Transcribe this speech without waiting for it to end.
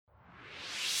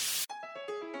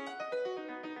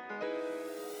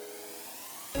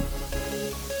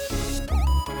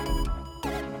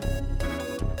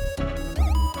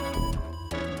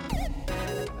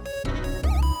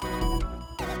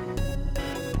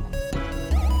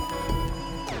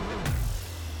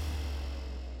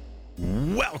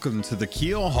welcome to the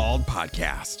Keelhauled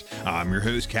Podcast. I'm your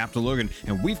host, Captain Logan,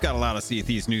 and we've got a lot of Sea of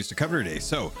Thieves news to cover today,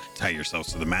 so tie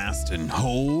yourselves to the mast and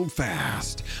hold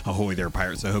fast. Ahoy there,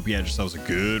 pirates. I hope you had yourselves a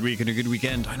good week and a good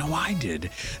weekend. I know I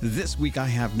did. This week I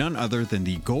have none other than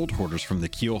the Gold Hoarders from the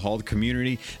Keelhauled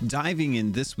community, diving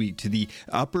in this week to the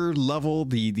upper level,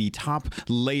 the top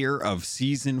layer of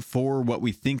Season 4, what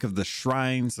we think of the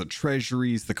shrines, the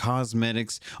treasuries, the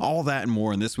cosmetics, all that and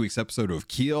more in this week's episode of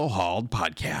Keelhauled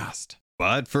Podcast.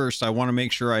 But first, I want to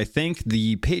make sure I thank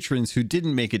the patrons who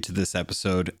didn't make it to this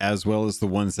episode, as well as the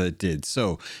ones that did.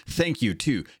 So, thank you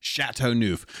to Chateau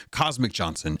Neuf, Cosmic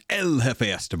Johnson, El Jefe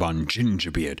Esteban,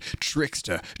 Gingerbeard,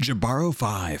 Trickster,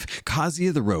 Jabaro5,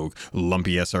 Kazia the Rogue,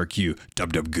 Lumpy SRQ,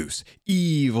 Dub Goose,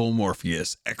 Evil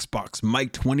Morpheus, Xbox,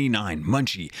 Mike29,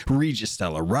 Munchie, Regis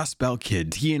Stella, Rust Bell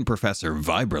Kid, Tian Professor,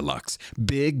 Vibralux,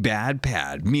 Big Bad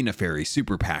Pad, Mina Fairy,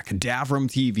 Super Pack, Davram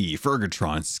TV,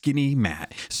 Fergatron, Skinny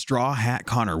Matt, Straw Hat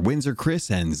Connor, Windsor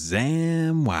Chris, and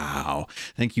Zam Wow.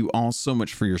 Thank you all so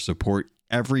much for your support.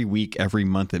 Every week, every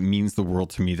month, it means the world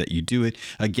to me that you do it.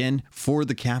 Again, for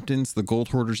the captains, the Gold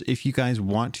Hoarders, if you guys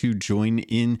want to join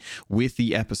in with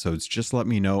the episodes, just let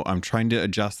me know. I'm trying to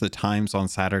adjust the times on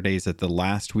Saturdays at the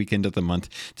last weekend of the month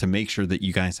to make sure that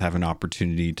you guys have an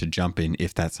opportunity to jump in.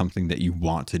 If that's something that you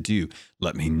want to do,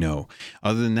 let me know.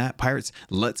 Other than that, pirates,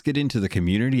 let's get into the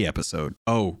community episode.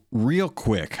 Oh, real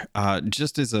quick,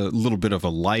 just as a little bit of a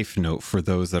life note for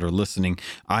those that are listening,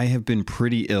 I have been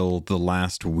pretty ill the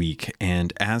last week, and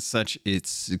as such,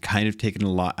 it's kind of taken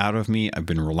a lot out of me. I've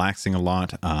been relaxing a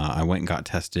lot. I went and got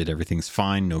tested. Everything's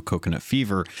fine. No coconut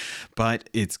fever, but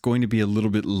it's going to be a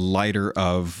little bit lighter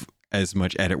of as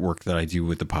much edit work that I do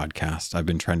with the podcast. I've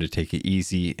been trying to take it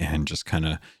easy and just kind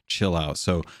of chill out.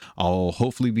 So I'll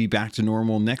hopefully be back to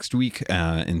normal next week,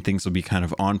 and things will be kind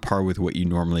of on par with what you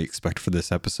normally expect for this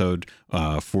episode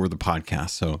for the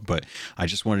podcast. So, but I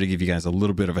just wanted to give you guys a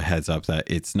little bit of a heads up that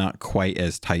it's not quite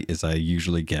as tight as I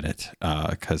usually get it,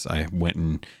 because I went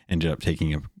and ended up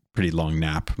taking a pretty long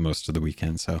nap most of the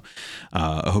weekend. So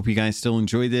I hope you guys still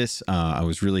enjoy this. I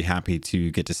was really happy to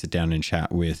get to sit down and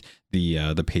chat with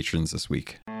the patrons this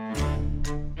week.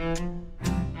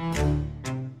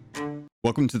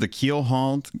 Welcome to the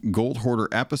Keelhauled Gold Hoarder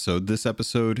episode. This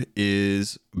episode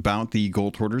is about the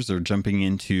Gold Hoarders. They're jumping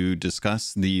in to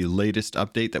discuss the latest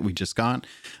update that we just got.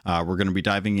 We're going to be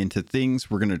diving into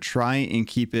things. We're going to try and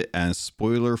keep it as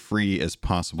spoiler free as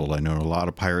possible. I know a lot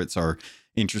of pirates are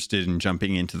interested in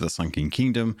jumping into the Sunken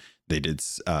Kingdom. They did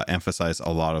emphasize a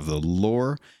lot of the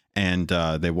lore, and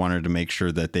they wanted to make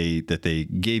sure that they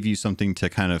gave you something to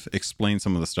kind of explain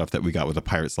some of the stuff that we got with the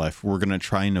Pirate's Life. We're going to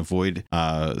try and avoid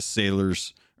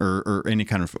sailors or any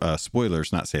kind of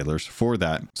spoilers, not sailors, for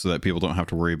that, so that people don't have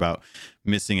to worry about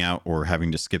missing out or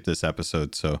having to skip this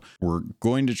episode. So we're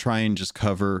going to try and just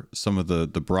cover some of the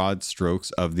broad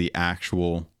strokes of the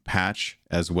actual patch,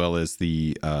 as well as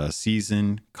the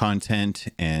season content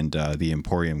and the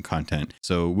Emporium content.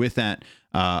 So with that,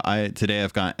 today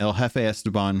I've got El Jefe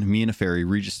Esteban, Mina Fairy,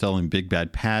 Regis Stella, and Big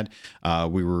Bad Pad.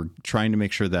 We were trying to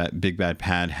make sure that Big Bad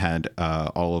Pad had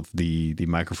all of the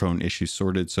microphone issues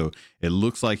sorted, so it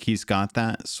looks like he's got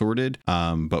that sorted,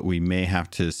 but we may have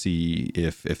to see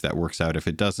if that works out. If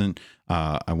it doesn't,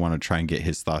 I want to try and get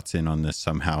his thoughts in on this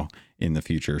somehow in the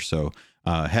future. So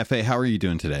Jefe, how are you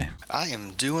doing today? I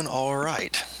am doing all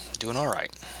right.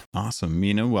 Awesome.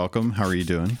 Mina, welcome. How are you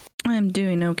doing? I'm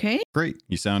doing okay. Great.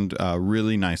 You sound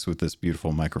really nice with this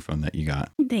beautiful microphone that you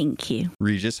got. Thank you.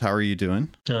 Regis, how are you doing?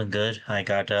 Doing good. I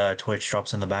got Twitch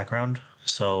drops in the background,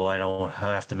 so I don't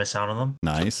have to miss out on them.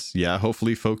 Nice. Yeah,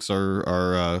 hopefully folks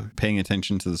are paying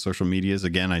attention to the social medias.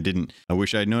 Again, I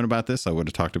wish I'd known about this. I would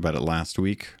have talked about it last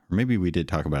week. Or maybe we did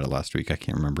talk about it last week. I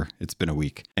can't remember. It's been a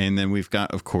week. And then we've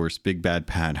got, of course, Big Bad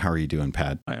Pad. How are you doing,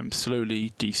 Pad? I am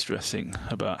slowly de-stressing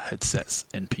about headsets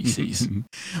and PCs.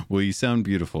 Well, you sound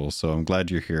beautiful, so I'm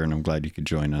glad you're here, and I'm glad you could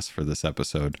join us for this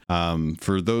episode.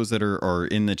 For those that are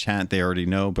in the chat, they already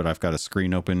know, but I've got a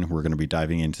screen open. We're going to be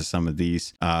diving into some of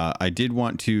these. I did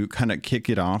want to kind of kick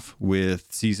it off with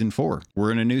Season 4.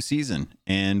 We're in a new season,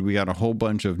 and we got a whole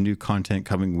bunch of new content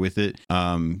coming with it.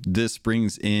 This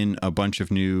brings in a bunch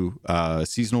of new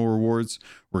seasonal rewards.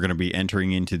 We're going to be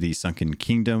entering into the Sunken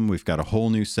Kingdom. We've got a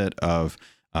whole new set of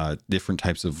different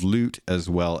types of loot, as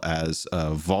well as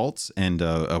vaults, and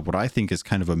what I think is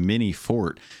kind of a mini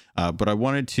fort. But I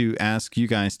wanted to ask you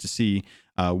guys to see,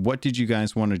 what did you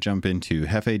guys want to jump into?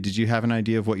 Jefe, did you have an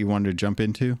idea of what you wanted to jump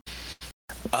into?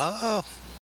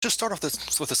 Just start off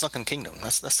with the Sunken Kingdom.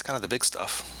 That's kind of the big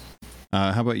stuff.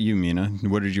 How about you, Mina?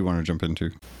 What did you want to jump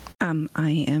into?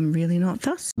 I am really not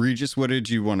fussed. Regis, what did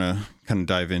you want to kind of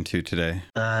dive into today?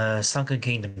 Sunken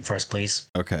Kingdom first, please.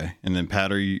 Okay, and then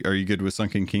Pat, are you good with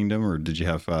Sunken Kingdom, or did you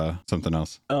have something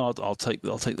else? Oh, I'll take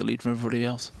the lead from everybody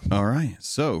else. All right,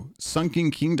 so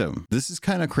Sunken Kingdom. This is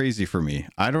kind of crazy for me.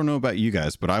 I don't know about you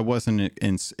guys, but I wasn't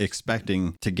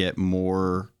expecting to get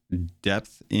more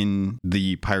depth in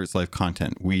the Pirates Life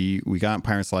content. We got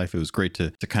Pirates Life. It was great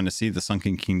to kind of see the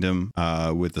Sunken Kingdom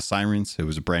with the sirens. It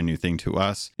was a brand new thing to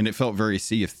us, and it felt very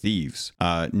Sea of Thieves.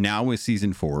 Now with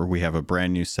season 4, we have a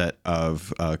brand new set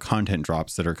of content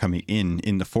drops that are coming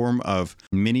in the form of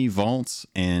mini vaults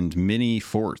and mini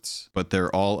forts, but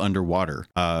they're all underwater.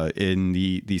 In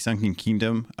the Sunken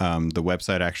Kingdom, the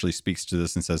website actually speaks to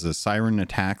this and says, as siren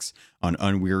attacks on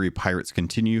unweary pirates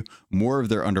continue, more of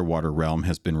their underwater realm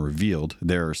has been revealed.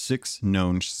 There are 6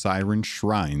 known siren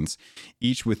shrines,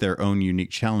 each with their own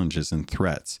unique challenges and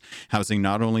threats, housing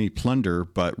not only plunder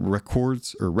but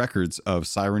records of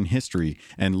siren history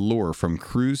and lore from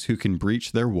crews who can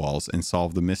breach their walls and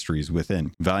solve the mysteries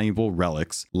within. Valuable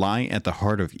relics lie at the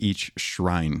heart of each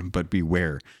shrine, but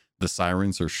beware. The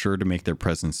sirens are sure to make their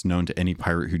presence known to any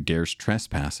pirate who dares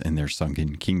trespass in their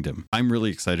Sunken Kingdom. I'm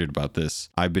really excited about this.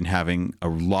 I've been having a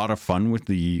lot of fun with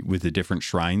the different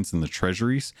shrines and the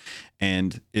treasuries,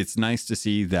 and it's nice to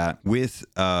see that with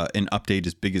an update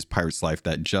as big as Pirates Life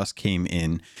that just came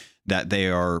in, that they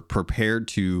are prepared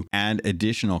to add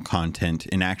additional content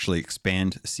and actually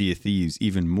expand Sea of Thieves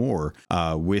even more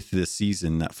with this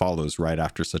season that follows right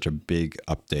after such a big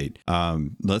update.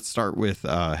 Let's start with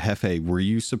Hefe. Were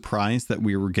you surprised that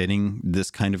we were getting this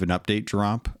kind of an update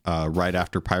drop right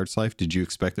after Pirates Life? Did you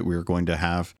expect that we were going to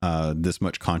have this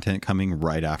much content coming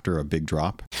right after a big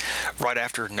drop? Right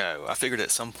after, no. I figured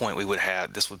at some point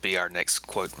this would be our next,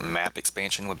 quote, map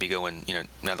expansion would be going,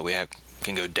 now that we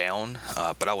can go down,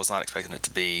 but I was not expecting it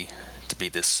to be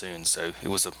this soon, so it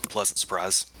was a pleasant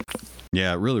surprise.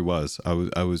 Yeah, it really was.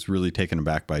 I was really taken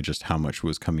aback by just how much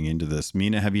was coming into this.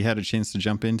 Mina, have you had a chance to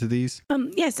jump into these?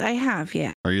 Yes, I have.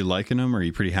 Yeah. Are you liking them? Are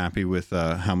you pretty happy with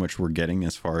how much we're getting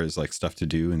as far as like stuff to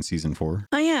do in season 4?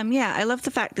 I am. Yeah, I love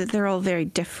the fact that they're all very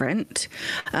different,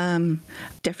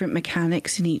 different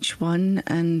mechanics in each one,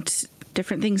 and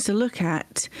different things to look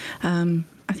at.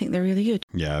 I think they're really good.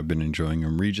 Yeah, I've been enjoying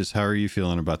them. Regis, how are you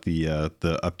feeling about the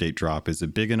update drop? Is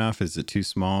it big enough? Is it too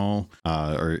small?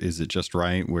 Or is it just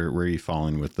right? Where are you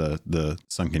falling with the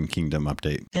Sunken Kingdom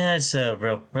update? Yeah, it's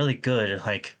really good.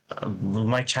 Like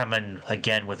Mike Chapman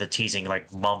again with the teasing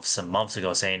like months and months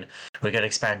ago, saying we gotta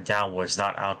expand downwards,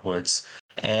 not outwards.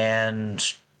 And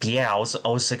yeah, I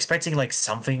was expecting like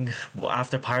something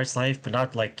after Pirates Life, but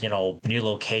not like new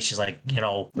locations like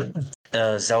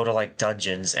Zelda like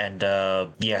dungeons, and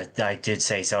yeah, I did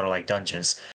say Zelda like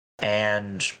dungeons,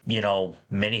 and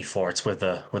mini forts with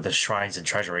the shrines and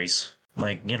treasuries.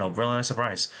 Like really nice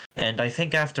surprise. And I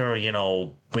think after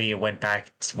we went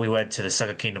to the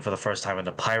Sunken Kingdom for the first time in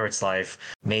the Pirates Life,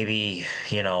 maybe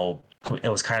it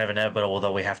was kind of inevitable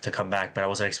that we have to come back, but I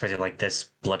wasn't expecting like this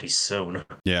bloody soon.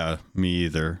 Yeah, me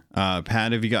either.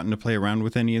 Pat, have you gotten to play around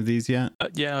with any of these yet?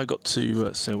 Yeah, I got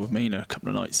to sail with Mina a couple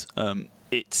of nights.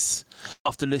 It's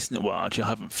after listening. Well, actually, I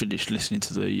haven't finished listening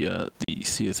to the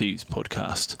Sea of Thieves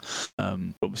podcast.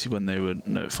 Obviously, when they were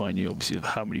notifying you, obviously, of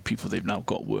how many people they've now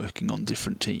got working on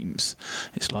different teams,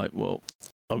 it's like, well,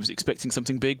 I was expecting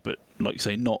something big, but like you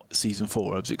say, not season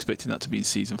 4. I was expecting that to be in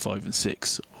season 5 and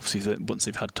 6. Obviously, once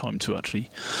they've had time to actually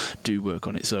do work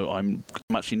on it. So I'm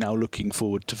actually now looking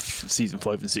forward to season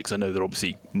 5 and 6. I know they're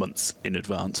obviously months in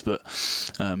advance, but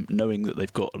knowing that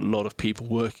they've got a lot of people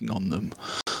working on them,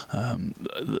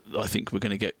 I think we're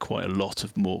going to get quite a lot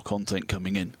of more content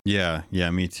coming in. Yeah,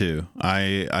 me too.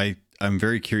 I'm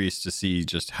very curious to see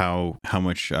just how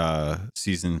much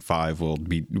season 5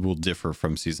 will differ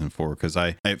from season 4, because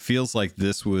it feels like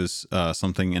this was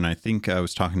something, and I think I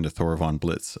was talking to Thor Von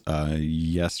Blitz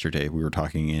yesterday. We were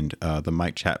talking in the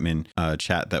Mike Chapman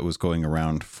chat that was going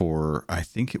around for, I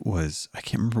think it was, I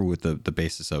can't remember what the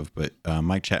basis of, but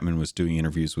Mike Chapman was doing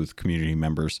interviews with community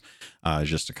members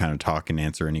just to kind of talk and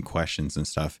answer any questions and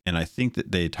stuff. And I think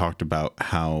that they talked about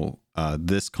how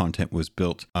this content was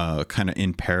built kind of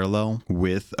in parallel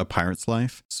with A Pirate's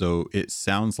Life. So it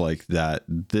sounds like that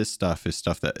this stuff is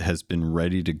stuff that has been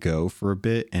ready to go for a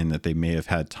bit, and that they may have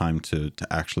had time to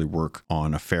actually work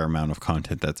on a fair amount of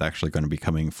content that's actually going to be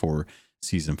coming for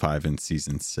season 5 and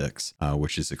season 6,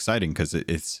 which is exciting, because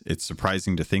it's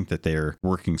surprising to think that they're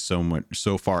working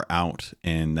so far out,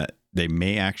 and that they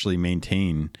may actually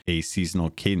maintain a seasonal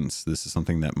cadence. This is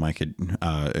something that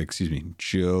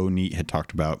Joe Neat had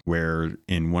talked about, where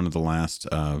in one of the last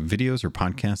videos or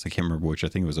podcasts, I can't remember which, I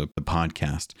think it was the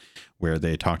podcast, where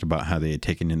they talked about how they had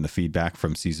taken in the feedback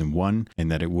from season 1 and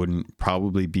that it wouldn't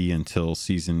probably be until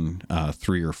season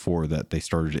 3 or 4 that they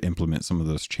started to implement some of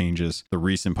those changes. The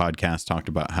recent podcast talked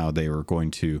about how they were going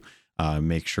to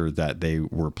make sure that they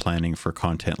were planning for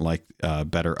content like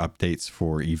better updates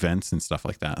for events and stuff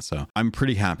like that. So I'm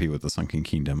pretty happy with the Sunken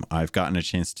Kingdom. I've gotten a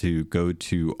chance to go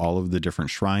to all of the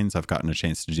different shrines. I've gotten a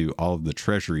chance to do all of the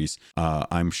treasuries.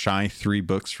 I'm shy 3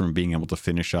 books from being able to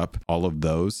finish up all of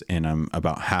those, and I'm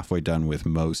about halfway done with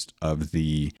most of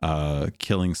the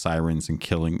killing sirens and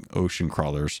killing ocean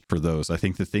crawlers for those. I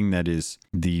think the thing that is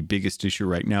the biggest issue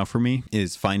right now for me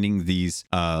is finding these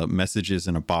messages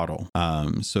in a bottle.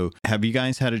 So have you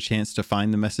guys had a chance to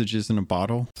find the messages in a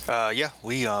bottle? Yeah,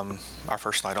 we our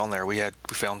first night on there, we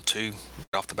found 2 right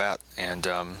off the bat, and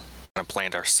kind of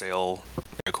planned our sail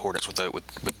in accordance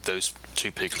with those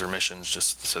 2 particular missions.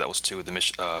 Just so that was 2 of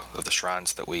the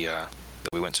shrines that we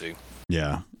went to.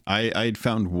 Yeah. I'd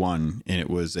found one, and it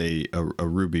was a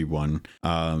ruby one.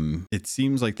 It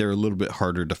seems like they're a little bit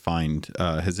harder to find.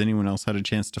 Has anyone else had a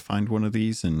chance to find one of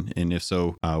these? And if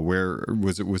so, where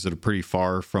was it? Was it pretty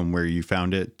far from where you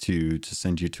found it to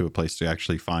send you to a place to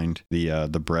actually find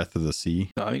the breath of the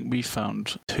sea? I think we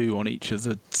found 2 on each of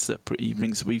the separate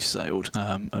evenings we've sailed,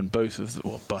 and both of them,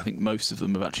 well, I think most of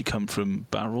them have actually come from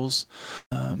barrels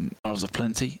of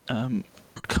plenty.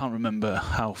 Can't remember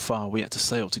how far we had to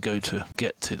sail to go to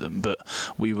get to them, but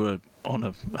we were on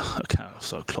a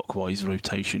clockwise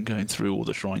rotation going through all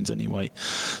the shrines anyway,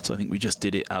 so I think we just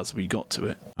did it as we got to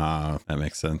it. That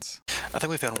makes sense. I think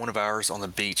we found one of ours on the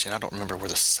beach, and I don't remember where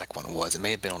the second one was. It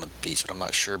may have been on the beach, but I'm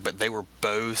not sure. But they were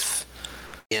both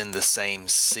in the same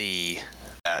sea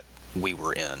that we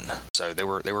were in, so they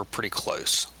were pretty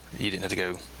close. You didn't have to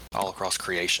go all across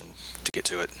creation to get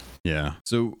to it. Yeah.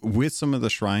 So with some of the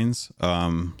shrines,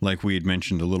 like we had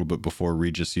mentioned a little bit before,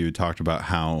 Regis, you had talked about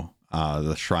how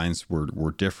the shrines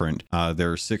were different.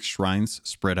 There are 6 shrines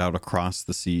spread out across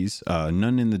the seas,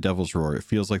 none in the Devil's Roar. It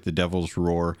feels like the Devil's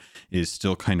Roar is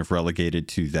still kind of relegated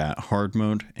to that hard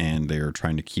mode, and they are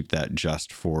trying to keep that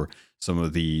just for some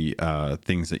of the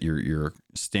things that your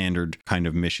standard kind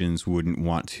of missions wouldn't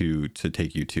want to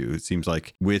take you to. It seems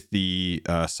like with the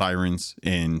sirens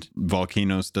and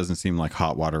volcanoes, doesn't seem like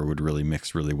hot water would really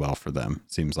mix really well for them.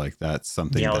 Seems like that's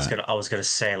something. Yeah, I was gonna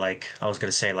say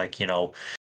like you know,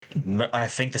 I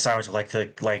think the sirens would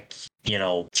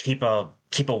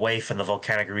keep away from the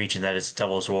volcanic region that is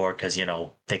Devil's Roar, because you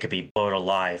know they could be boiled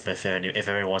alive if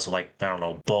everyone wants to, like, I don't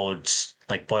know,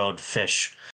 boiled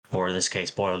fish. Or in this case,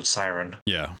 boiled siren.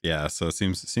 Yeah. So it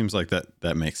seems like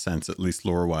that makes sense, at least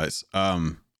lore wise.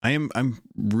 I'm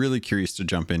really curious to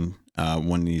jump in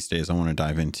one of these days. I want to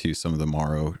dive into some of the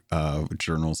Morrow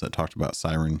journals that talked about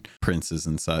siren princes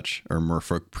and such, or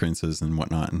merfolk princes and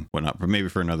whatnot, but maybe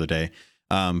for another day.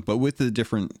 But with the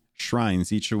different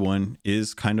shrines, each one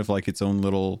is kind of like its own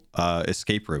little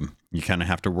escape room. You kind of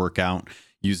have to work out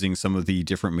using some of the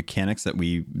different mechanics that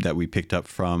we picked up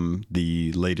from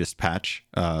the latest patch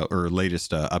or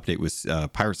latest update with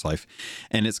Pirate's Life.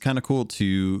 And it's kind of cool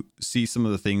to see some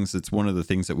of the things. It's one of the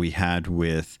things that we had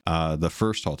with the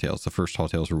first Tall Tales. The first Tall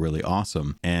Tales were really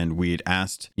awesome. And we had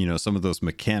asked, some of those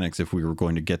mechanics, if we were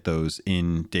going to get those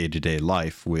in day-to-day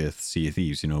life with Sea of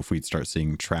Thieves, if we'd start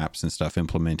seeing traps and stuff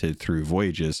implemented through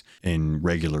voyages in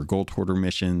regular Gold Hoarder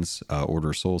missions,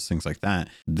 Order Souls, things like that.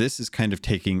 This is kind of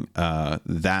taking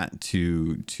that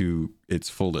to its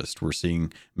fullest. We're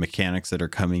seeing mechanics that are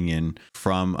coming in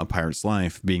from A Pirate's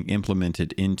Life being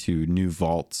implemented into new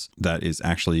vaults that is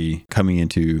actually coming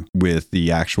into with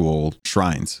the actual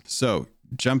shrines. So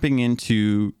jumping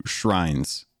into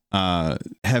shrines,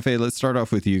 Hefe, let's start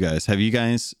off with you guys. Have you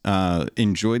guys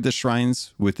enjoyed the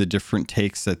shrines with the different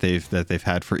takes that they've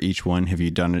had for each one? Have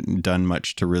you done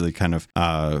much to really kind of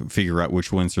figure out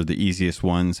which ones are the easiest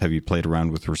ones? Have you played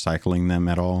around with recycling them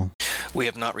at all? We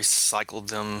have not recycled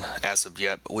them as of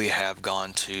yet, but we have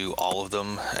gone to all of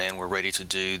them, and we're ready to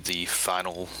do the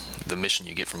mission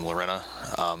you get from Lorena.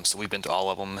 So we've been to all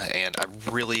of them, and I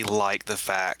really like the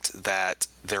fact that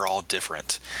they're all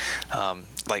different.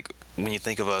 Like when you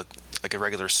think of a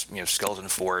regular skeleton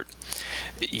fort,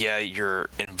 yeah, your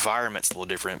environment's a little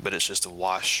different, but it's just a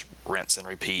wash, rinse, and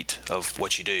repeat of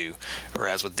what you do.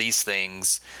 Whereas with these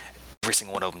things, every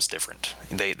single one of them's different.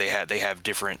 They have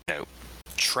different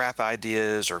trap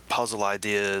ideas or puzzle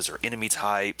ideas or enemy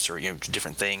types or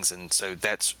different things, and so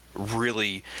that's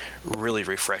really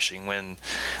refreshing when,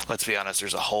 let's be honest,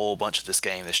 there's a whole bunch of this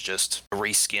game that's just a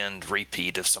reskinned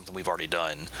repeat of something we've already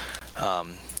done.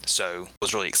 So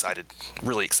was really excited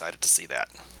to see that.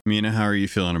 Mina, how are you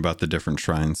feeling about the different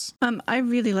shrines? I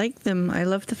really like them. I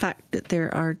love the fact that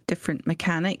there are different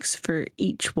mechanics for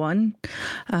each one,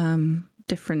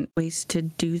 different ways to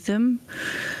do them.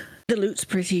 The loot's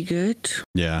pretty good.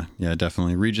 Yeah,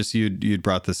 definitely. Regis, you'd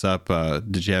brought this up.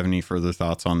 Did you have any further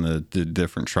thoughts on the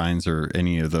different shrines or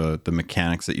any of the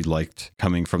mechanics that you liked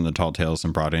coming from the Tall Tales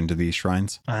and brought into these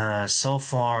shrines? So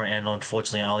far, and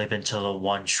unfortunately, I've only been to the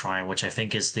one shrine, which I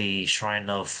think is the Shrine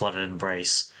of Flooded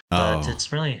Embrace. But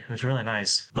it's really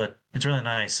nice. But it's really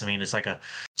nice. I mean, it's like a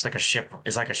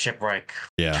shipwreck.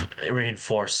 Yeah.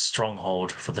 Reinforced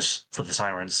stronghold for the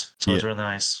sirens. So it's really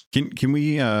nice. Can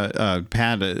we,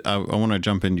 Pat? I want to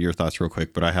jump into your thoughts real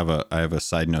quick, but I have a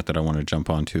side note that I want to jump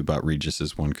onto about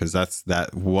Regis's one, because that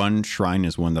one shrine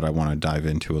is one that I want to dive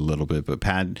into a little bit. But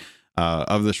Pat,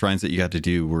 of the shrines that you got to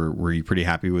do, were you pretty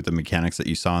happy with the mechanics that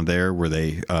you saw there? Were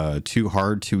they too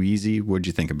hard, too easy? What'd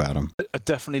you think about them? I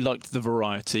definitely liked the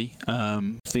variety. I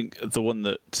think the one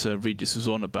that Regis was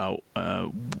on about,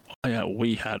 I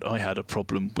had a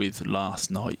problem with last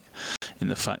night, in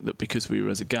the fact that because we were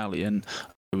as a galleon,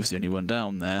 I was the only one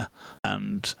down there,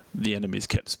 and the enemies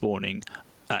kept spawning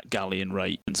at galleon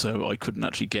rate, and so I couldn't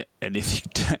actually get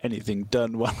anything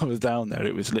done while I was down there.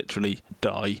 It was literally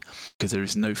die, because there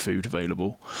is no food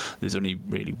available. There's only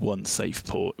really one safe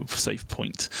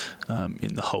point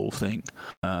in the whole thing.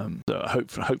 So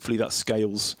hopefully that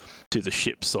scales to the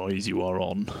ship size you are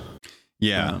on.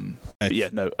 Yeah.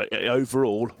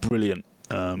 Overall, brilliant.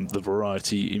 The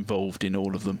variety involved in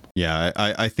all of them. Yeah,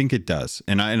 I think it does.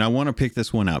 And I want to pick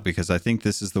this one out because I think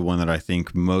this is the one that I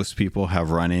think most people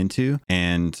have run into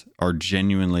and are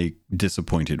genuinely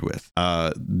disappointed with.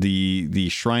 The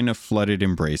Shrine of Flooded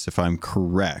Embrace, if I'm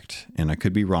correct, and I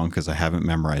could be wrong because I haven't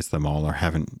memorized them all, or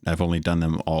I've only done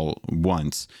them all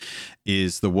once,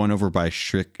 is the one over by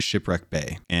Shipwreck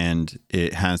Bay. And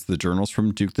it has the journals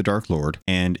from Duke the Dark Lord,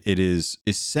 and it is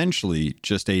essentially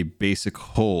just a basic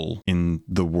hole in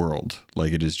the world.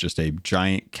 Like, it is just a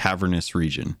giant cavernous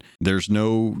region. There's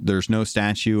no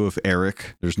statue of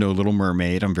Eric. There's no Little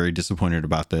Mermaid. I'm very disappointed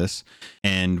about this.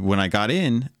 And when I got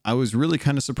in, I was really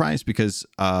kind of surprised because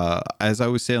as I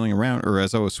was sailing around, or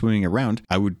as I was swimming around,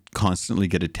 I would constantly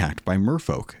get attacked by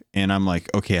merfolk. And I'm like,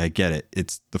 okay, I get it.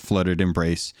 It's the Flooded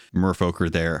Embrace. Merfolk are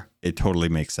there. It totally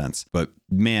makes sense. But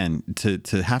man, to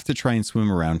have to try and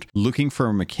swim around looking for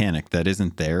a mechanic that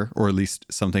isn't there, or at least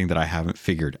something that I haven't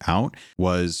figured out,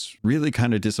 was really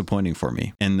kind of disappointing for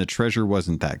me. And the treasure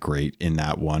wasn't that great in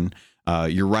that one.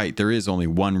 You're right. There is only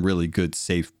one really good,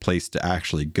 safe place to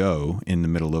actually go in the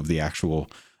middle of the actual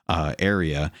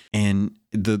area. And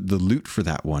the loot for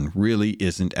that one really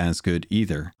isn't as good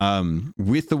either.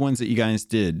 With the ones that you guys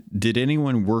did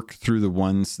anyone work through the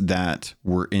ones that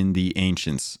were in the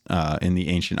Ancient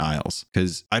Isles?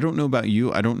 Because I don't know about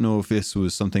you. I don't know if this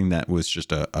was something that was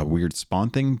just a weird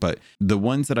spawn thing, but the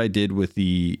ones that I did with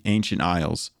the Ancient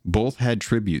Isles both had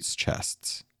tributes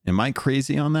chests. Am I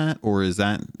crazy on that? Or is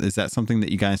that something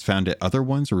that you guys found at other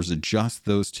ones, or is it just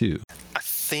those two? I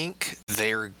think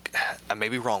I may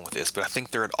be wrong with this, but I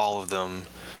think they're at all of them.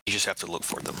 You just have to look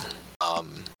for them.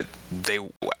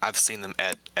 I've seen them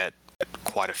at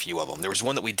quite a few of them. There was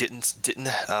one that we didn't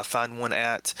find one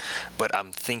at, but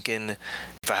I'm thinking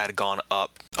if I had gone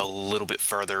up a little bit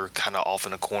further, kind of off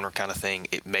in a corner kind of thing,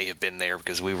 it may have been there,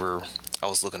 because I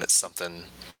was looking at something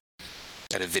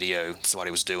at a video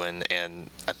somebody was doing, and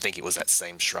I think it was that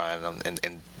same shrine, and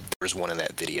there was one in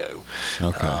that video.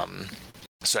 Okay.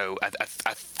 So I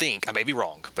think, I may be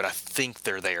wrong, but I think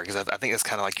they're there, because I think that's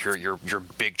kind of like your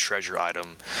big treasure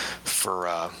item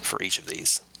for each of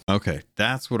these. Okay,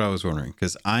 that's what I was wondering,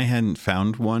 because I hadn't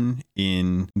found one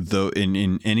in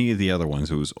any of the other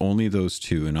ones. It was only those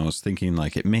two, and I was thinking,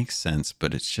 like, it makes sense,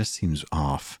 but it just seems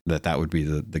off that would be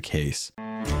the case.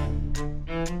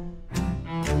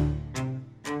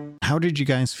 How did you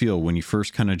guys feel when you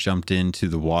first kind of jumped into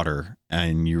the water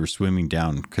and you were swimming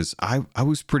down? Because I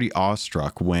was pretty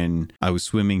awestruck when I was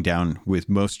swimming down with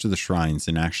most of the shrines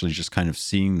and actually just kind of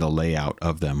seeing the layout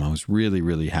of them. I was really,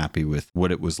 really happy with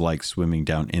what it was like swimming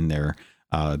down in there.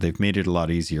 They've made it a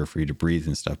lot easier for you to breathe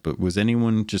and stuff. But was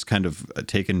anyone just kind of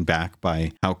taken back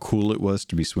by how cool it was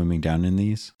to be swimming down in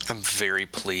these? I'm very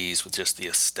pleased with just the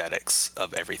aesthetics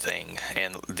of everything,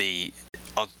 and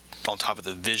on top of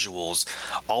the visuals,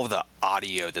 all of the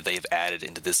audio that they've added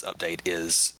into this update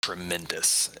is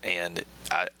tremendous. And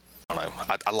I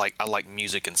don't know. I like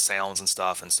music and sounds and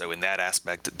stuff, and so in that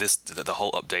aspect, the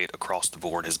whole update across the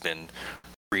board has been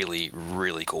really,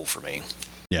 really cool for me.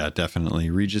 Yeah, definitely.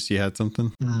 Regis, you had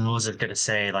something? What was it gonna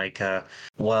say?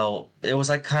 Well, it was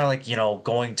like kind of like,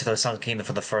 going to the Sun Kingdom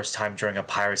for the first time during a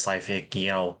pirate's life.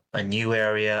 A new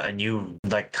area, a new,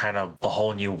 like, kind of a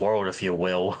whole new world, if you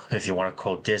will, if you want to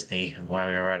quote Disney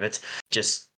while you're at it.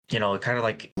 Just, it kind of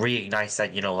like reignites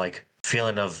that, like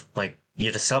feeling of like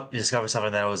you discover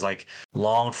something that was like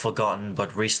long forgotten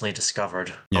but recently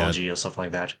discovered. Yeah. Or something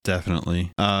like that.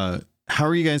 Definitely. How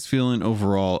are you guys feeling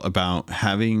overall about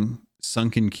having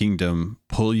Sunken Kingdom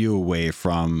pull you away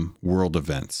from world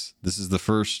events? This is the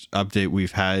first update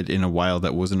we've had in a while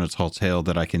that wasn't a tall tale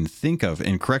that I can think of,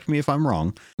 and correct me if I'm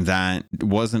wrong, that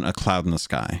wasn't a cloud in the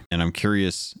sky. And I'm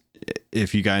curious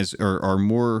if you guys are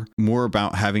more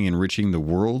about having enriching the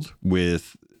world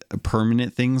with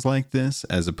permanent things like this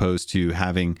as opposed to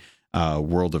having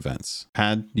world events.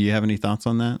 Pad, do you have any thoughts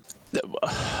on that?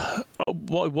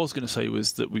 What I was going to say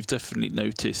was that we've definitely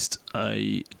noticed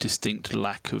a distinct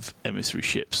lack of emissary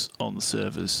ships on the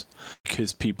servers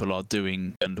because people are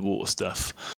doing underwater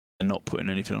stuff. They're not putting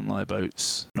anything on live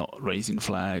boats, not raising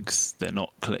flags, they're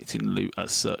not collecting loot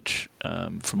as such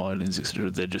from islands, etc.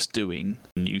 They're just doing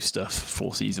new stuff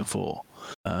for Season 4.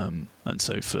 And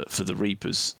so for the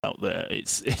Reapers out there,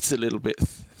 it's a little bit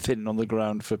thin on the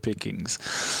ground for pickings.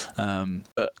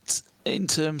 But in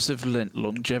terms of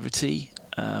longevity,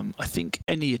 I think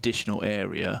any additional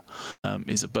area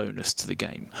is a bonus to the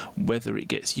game. Whether it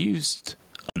gets used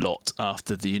a lot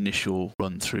after the initial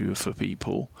run through for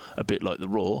people, a bit like the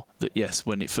Raw, that yes,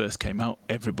 when it first came out,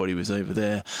 everybody was over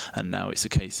there, and now it's a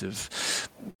case of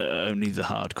only the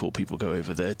hardcore people go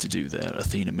over there to do their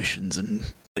Athena missions and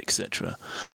etc.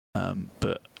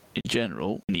 But in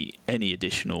general, any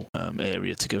additional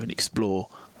area to go and explore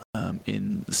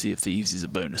in the Sea of Thieves is a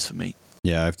bonus for me.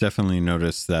 Yeah, I've definitely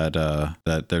noticed that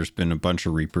that there's been a bunch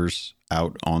of Reapers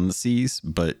out on the seas,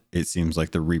 but it seems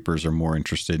like the Reapers are more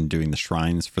interested in doing the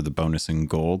shrines for the bonus in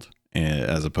gold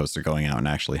as opposed to going out and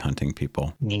actually hunting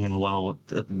people. Well,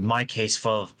 my case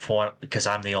for because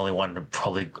I'm the only one,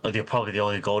 probably the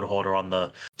only gold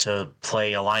holder to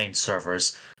play Alliance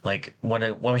servers. Like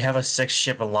when we have a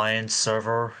 6-ship Alliance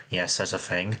server, yes, that's a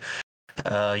thing.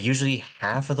 Usually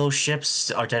half of those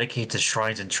ships are dedicated to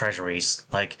shrines and treasuries.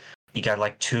 Like you got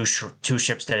like two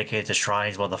ships dedicated to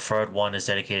shrines, while the third one is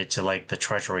dedicated to like the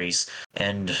treasuries.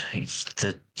 And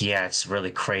it's really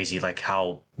crazy, like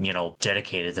how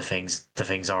dedicated the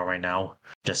things are right now.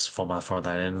 Just throw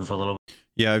that in for a little bit.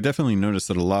 Yeah, I've definitely noticed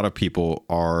that a lot of people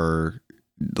are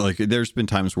like, there's been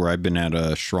times where I've been at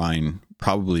a shrine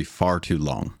probably far too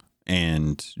long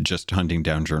and just hunting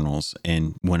down journals.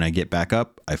 And when I get back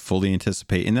up, I fully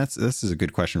anticipate. And this is a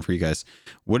good question for you guys.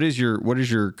 What is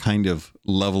your kind of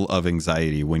level of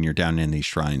anxiety when you're down in these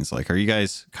shrines? Like, are you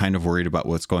guys kind of worried about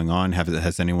what's going on?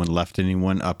 Has anyone left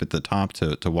anyone up at the top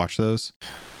to watch those?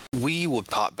 We will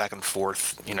pop back and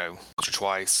forth, once or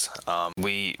twice.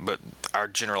 But our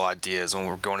general idea is when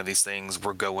we're going to these things,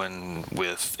 we're going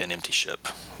with an empty ship.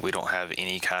 We don't have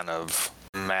any kind of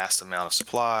mass amount of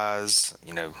supplies,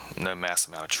 no mass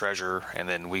amount of treasure, and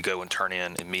then we go and turn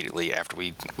in immediately after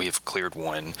we have cleared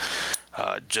one,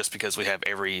 just because we have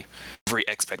every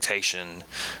expectation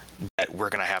that we're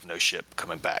going to have no ship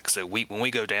coming back. So when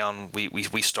we go down,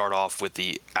 we start off with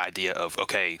the idea of,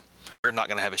 okay, we're not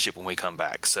going to have a ship when we come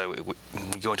back. So when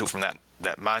you go into it from that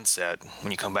mindset,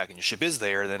 when you come back and your ship is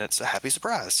there, then it's a happy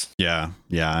surprise. Yeah,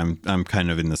 I'm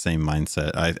kind of in the same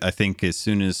mindset. I think as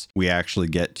soon as we actually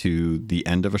get to the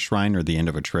end of a shrine or the end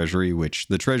of a treasury, which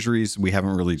the treasuries we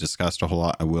haven't really discussed a whole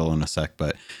lot, I will in a sec,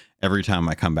 but every time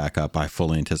I come back up, I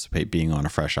fully anticipate being on a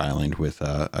fresh island with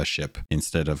a ship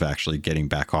instead of actually getting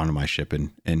back onto my ship.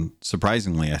 And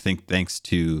surprisingly, I think thanks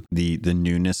to the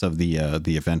newness of the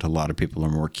event, a lot of people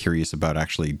are more curious about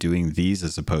actually doing these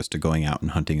as opposed to going out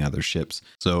and hunting other ships.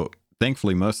 So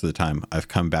thankfully, most of the time I've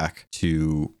come back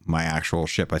to my actual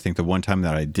ship. I think the one time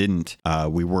that I didn't,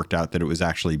 we worked out that it was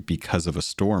actually because of a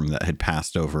storm that had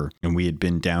passed over, and we had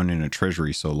been down in a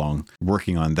treasury so long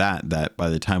working on that by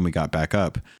the time we got back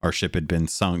up, our ship had been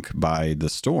sunk by the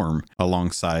storm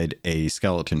alongside a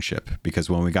skeleton ship. Because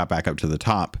when we got back up to the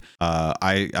top,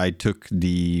 I took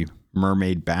the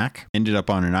mermaid back, ended up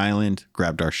on an island,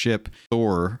 grabbed our ship.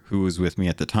 Thor, who was with me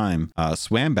at the time,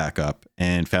 swam back up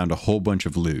and found a whole bunch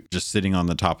of loot just sitting on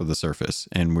the top of the surface.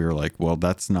 And we were like, well,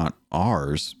 that's not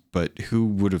ours, but who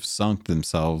would have sunk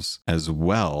themselves as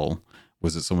well?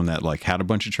 Was it someone that like had a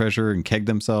bunch of treasure and kegged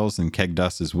themselves and kegged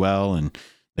us as well? And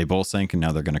they both sank and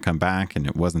now they're going to come back, and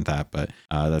it wasn't that. But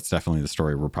that's definitely the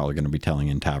story we're probably going to be telling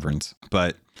in taverns.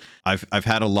 But I've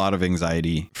had a lot of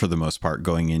anxiety for the most part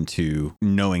going into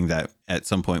knowing that at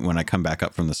some point when I come back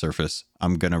up from the surface,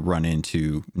 I'm going to run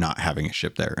into not having a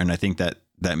ship there. And I think that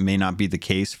may not be the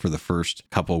case for the first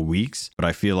couple of weeks, but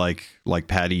I feel like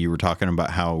Patty, you were talking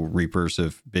about how Reapers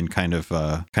have been kind of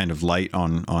light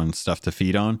on stuff to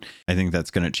feed on. I think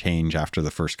that's going to change after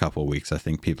the first couple of weeks. I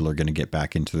think people are going to get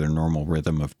back into their normal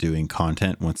rhythm of doing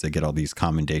content once they get all these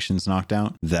commendations knocked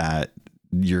out, that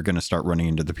you're going to start running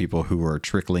into the people who are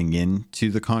trickling into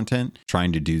the content,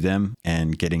 trying to do them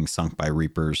and getting sunk by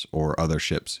Reapers or other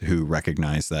ships who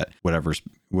recognize that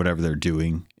whatever they're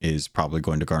doing is probably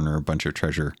going to garner a bunch of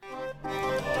treasure.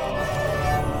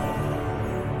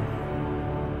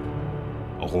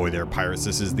 Ahoy there, pirates.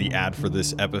 This is the ad for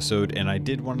this episode, and I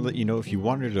did want to let you know if you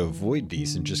wanted to avoid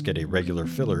these and just get a regular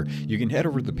filler, you can head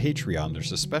over to the Patreon.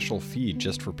 There's a special feed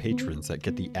just for patrons that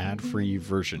get the ad-free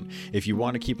version. If you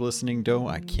want to keep listening, though,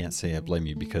 I can't say I blame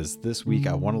you, because this week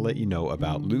I want to let you know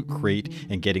about Loot Crate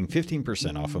and getting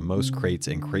 15% off of most crates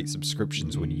and crate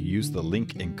subscriptions when you use the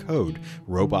link and code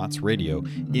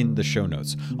RobotsRadio in the show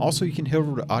notes. Also, you can head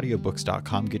over to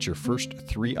audiobooks.com, get your first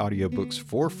 3 audiobooks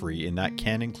for free, and that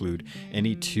can include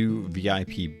any 2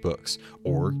 VIP books,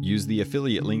 or use the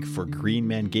affiliate link for Green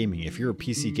Man Gaming. If you're a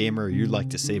PC gamer or you'd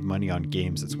like to save money on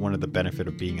games, it's one of the benefits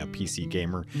of being a PC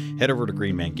gamer. Head over to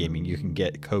Green Man Gaming. You can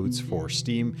get codes for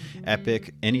Steam,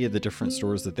 Epic, any of the different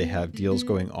stores that they have deals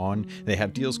going on. They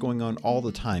have deals going on all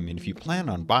the time, and if you plan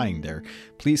on buying there,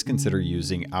 please consider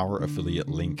using our affiliate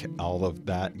link. All of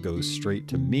that goes straight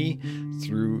to me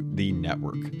through the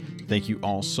network. Thank you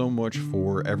all so much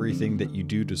for everything that you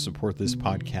do to support this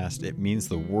podcast. It means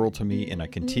the world to me, and I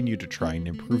continue to try and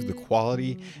improve the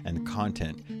quality and the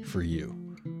content for you.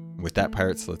 With that,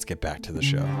 pirates, let's get back to the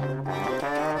show.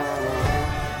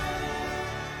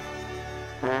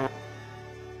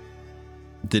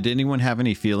 Did anyone have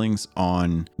any feelings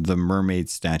on the mermaid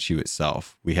statue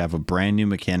itself? We have a brand new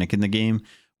mechanic in the game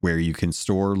where you can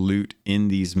store loot in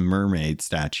these mermaid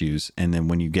statues, and then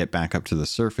when you get back up to the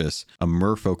surface, a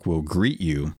merfolk will greet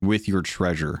you with your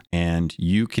treasure, and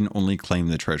you can only claim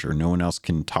the treasure. No one else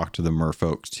can talk to the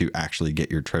merfolk to actually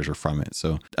get your treasure from it.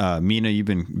 So, Mina, you've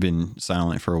been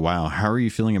silent for a while. How are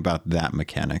you feeling about that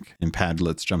mechanic? And Pad,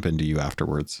 let's jump into you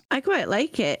afterwards. I quite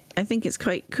like it. I think it's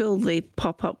quite cool. They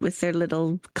pop up with their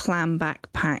little clam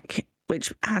backpack,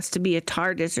 which has to be a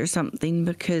TARDIS or something,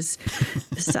 because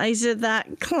the size of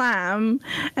that clam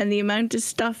and the amount of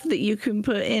stuff that you can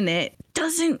put in it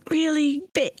doesn't really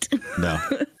fit. No,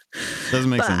 doesn't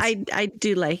make sense. But I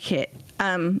do like it.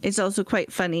 It's also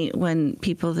quite funny when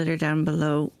people that are down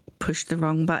below push the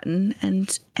wrong button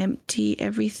and empty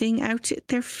everything out at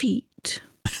their feet.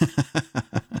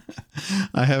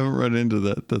 I haven't run into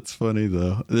that. That's funny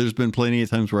though. There's been plenty of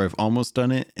times where I've almost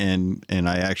done it and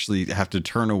I actually have to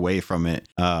turn away from it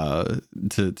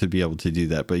to be able to do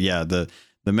that. But yeah, the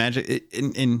magic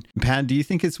in Pad, do you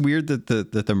think it's weird that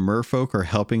the merfolk are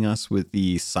helping us with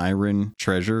the siren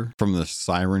treasure from the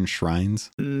siren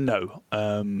shrines? No.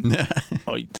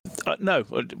 No,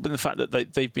 but the fact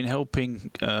that they've been helping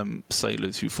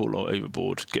sailors who fall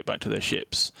overboard get back to their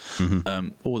ships. Mm-hmm.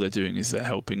 All they're doing is they're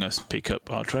helping us pick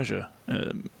up our treasure.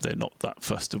 They're not that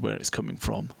fussed of where it's coming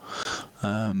from.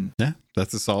 Yeah,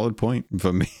 that's a solid point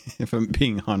if I'm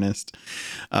being honest.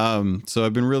 So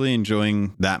I've been really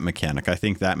enjoying that mechanic. I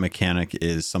think that mechanic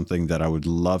is something that I would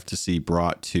love to see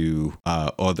brought to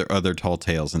other Tall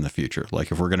Tales in the future. Like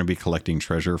if we're going to be collecting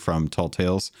treasure from Tall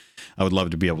Tales, I would love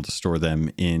to be able to store them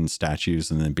in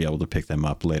statues and then be able to pick them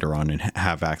up later on and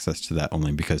have access to that,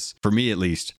 only because for me at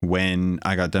least, when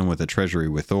I got done with the treasury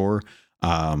with Thor,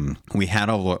 we had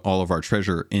all of our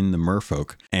treasure in the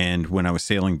merfolk, and when I was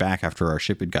sailing back after our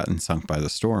ship had gotten sunk by the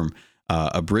storm,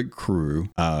 a brig crew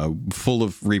full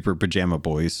of Reaper pajama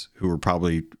boys who were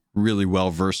probably really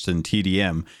well versed in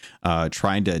TDM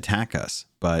tried to attack us,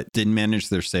 but didn't manage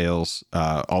their sails,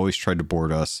 always tried to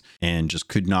board us, and just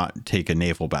could not take a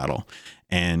naval battle.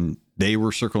 And they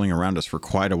were circling around us for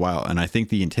quite a while, and I think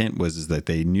the intent was that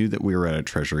they knew that we were at a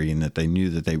treasury and that they knew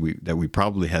that we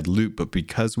probably had loot, but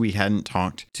because we hadn't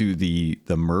talked to the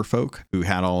merfolk who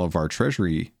had all of our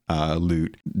treasury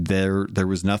loot, there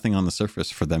was nothing on the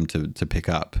surface for them to pick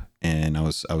up. And I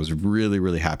was really,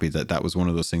 really happy that was one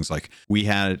of those things. Like, we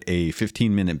had a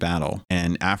 15-minute battle,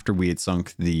 and after we had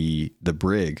sunk the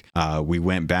brig, we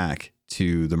went back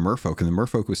to the merfolk, and the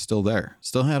merfolk was still there,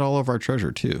 still had all of our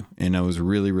treasure too, and I was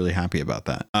really, really happy about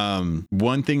that.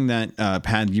 One thing that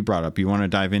Pad, you brought up, you want to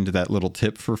dive into that little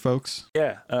tip for folks?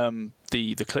 Yeah,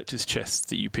 the collector's chest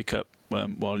that you pick up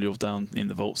while you're down in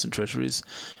the vaults and treasuries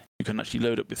you can actually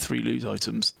load up with 3 loot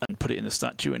items and put it in a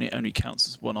statue, and it only counts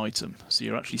as 1 item. So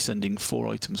you're actually sending 4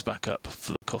 items back up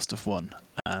for the cost of 1.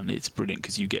 And it's brilliant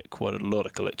because you get quite a lot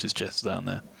of collector's chests down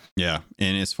there. Yeah,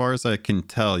 and as far as I can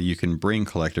tell, you can bring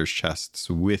collector's chests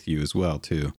with you as well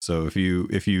too. So if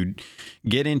you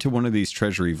get into one of these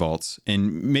treasury vaults,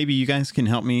 and maybe you guys can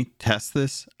help me test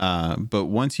this, but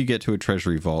once you get to a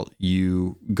treasury vault,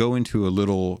 you go into a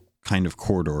little kind of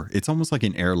corridor. It's almost like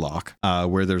an airlock,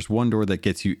 where there's one door that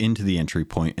gets you into the entry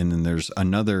point, and then there's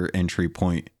another entry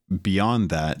point beyond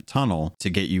that tunnel to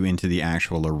get you into the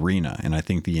actual arena. And I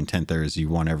think the intent there is you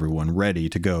want everyone ready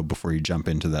to go before you jump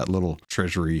into that little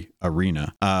treasury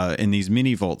arena. In these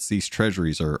mini vaults, these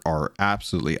treasuries are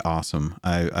absolutely awesome.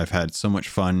 I've had so much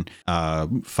fun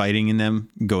fighting in them,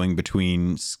 going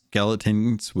between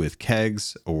skeletons with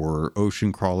kegs or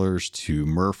ocean crawlers to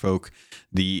merfolk.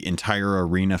 The entire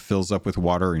arena fills up with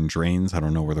water and drains. I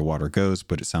don't know where the water goes,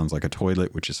 but it sounds like a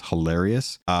toilet, which is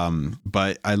hilarious.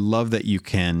 But I love that you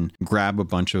can grab a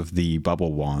bunch of the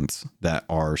bubble wands that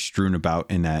are strewn about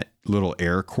in that little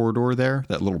air corridor there,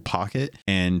 that little pocket,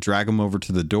 and drag them over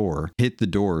to the door, hit the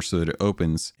door so that it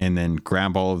opens, and then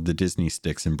grab all of the Disney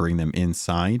sticks and bring them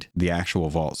inside the actual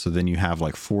vault. So then you have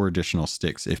like 4 additional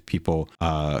sticks if people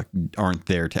aren't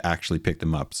there to actually pick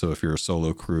them up. So if you're a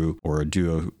solo crew or a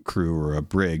duo crew or a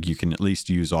brig, you can at least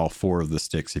use all 4 of the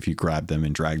sticks if you grab them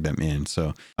and drag them in.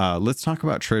 So let's talk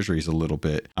about treasuries a little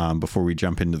bit before we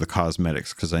jump into the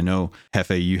cosmetics, because I know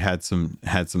Hefe, you had some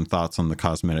thoughts on the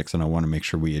cosmetics, and I want to make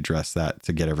sure we address that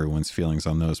to get everyone's feelings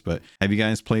on those. But have you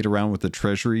guys played around with the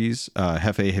treasuries?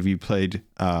 Hefe, have you played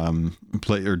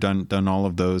or done all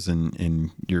of those,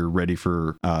 and you're ready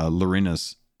for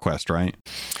Lorina's quest, right?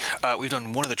 We've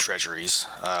done one of the treasuries.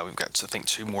 We've got, I think,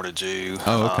 2 more to do.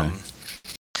 Oh, okay.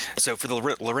 So for the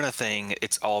Lorena thing,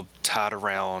 it's all tied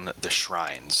around the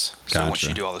shrines. So Gotcha. once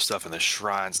you do all the stuff in the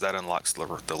shrines, that unlocks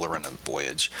the Lorena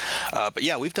voyage. But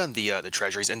yeah, we've done the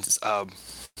treasuries, and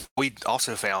we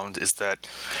also found is that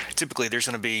typically there's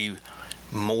going to be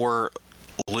more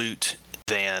loot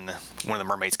than one of the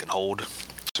mermaids can hold.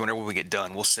 So whenever we get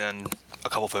done, we'll send a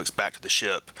couple folks back to the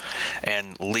ship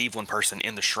and leave one person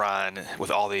in the shrine with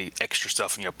all the extra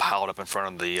stuff, piled up in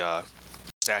front of the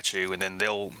statue, and then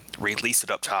they'll release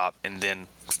it up top, and then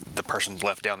the person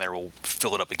left down there will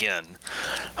fill it up again.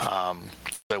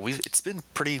 But it's been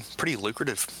pretty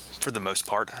lucrative for the most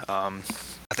part.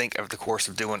 I think over the course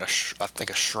of doing a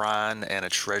shrine and a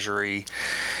treasury,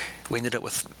 we ended up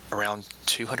with around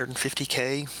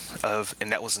 250K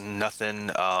and that was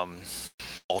nothing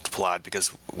multiplied,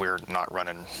 because we're not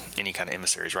running any kind of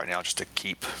emissaries right now, just to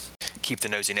keep the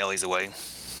nosy Nellies away.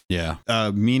 Yeah.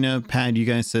 Mina, Pad, you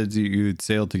guys said you'd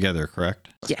sailed together, correct?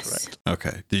 Yes. Correct.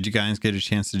 Okay. Did you guys get a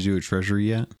chance to do a treasury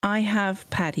yet? I have.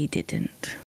 Paddy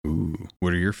didn't. Ooh.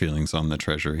 What are your feelings on the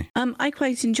treasury? I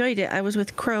quite enjoyed it. I was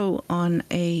with Crow on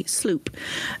a sloop,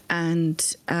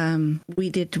 and we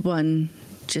did one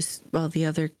just while the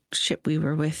other ship we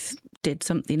were with did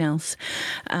something else.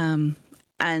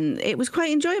 And it was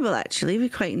quite enjoyable, actually. We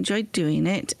quite enjoyed doing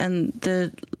it. And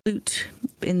the loot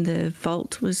in the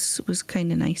vault was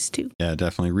kind of nice, too. Yeah,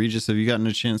 definitely. Regis, have you gotten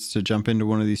a chance to jump into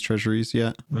one of these treasuries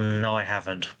yet? No, I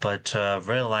haven't, but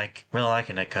really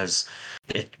liking it, because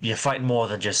you're fighting more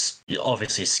than just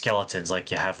obviously skeletons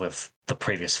like you have with the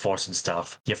previous force and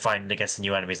stuff. You're fighting against the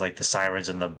new enemies like the sirens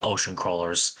and the ocean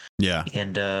crawlers. Yeah.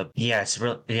 And it's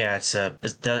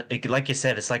like you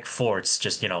said, it's like forts,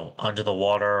 just under the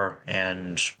water,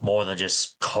 and more than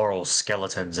just coral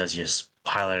skeletons, as you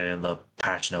highlighted in the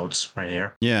patch notes right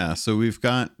here. Yeah, so we've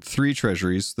got 3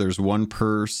 treasuries. There's 1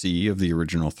 per sea of the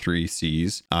original 3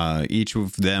 seas. Each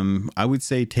of them, I would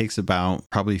say, takes about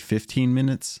probably 15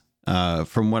 minutes.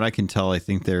 From what I can tell, I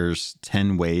think there's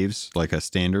 10 waves, like a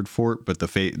standard fort, but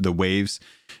the waves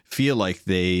feel like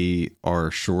they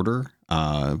are shorter.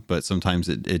 But sometimes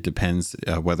it depends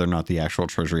whether or not the actual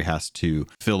treasury has to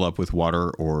fill up with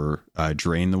water or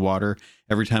drain the water.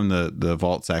 Every time the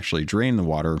vaults actually drain the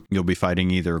water, you'll be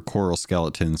fighting either coral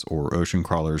skeletons or ocean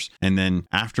crawlers. And then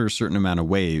after a certain amount of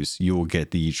waves, you will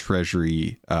get the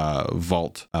treasury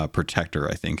vault protector,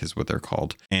 I think is what they're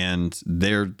called. And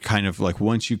they're kind of like,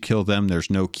 once you kill them, there's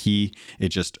no key. It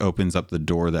just opens up the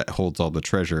door that holds all the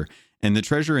treasure. And the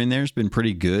treasure in there has been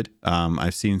pretty good.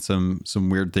 I've seen some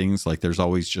weird things, like there's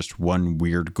always just one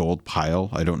weird gold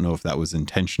pile. I don't know if that was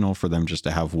intentional for them just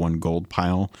to have one gold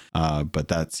pile, but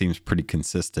that seems pretty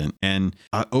consistent. And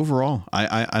overall,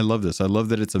 I love this. I love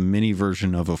that it's a mini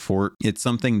version of a fort. It's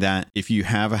something that if you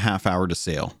have a half hour to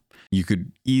sail, you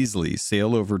could easily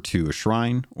sail over to a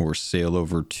shrine or sail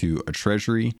over to a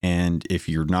treasury. And if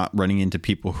you're not running into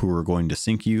people who are going to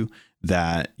sink you,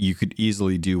 that you could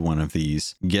easily do one of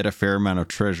these, get a fair amount of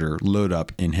treasure, load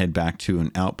up, and head back to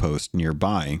an outpost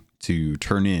nearby to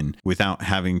turn in without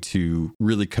having to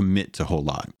really commit to a whole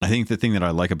lot. I think the thing that I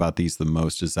like about these the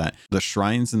most is that the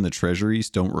shrines and the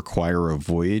treasuries don't require a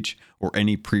voyage or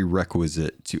any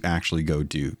prerequisite to actually go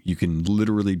do. You can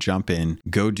literally jump in,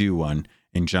 go do one,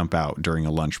 and jump out during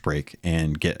a lunch break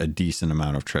and get a decent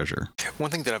amount of treasure.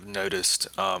 One thing that I've noticed,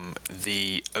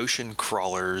 the ocean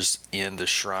crawlers in the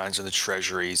shrines and the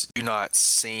treasuries do not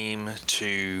seem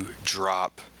to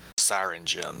drop siren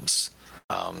gems.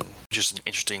 Just an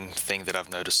interesting thing that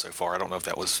I've noticed so far. I don't know if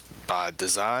that was by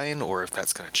design or if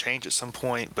that's going to change at some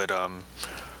point, but I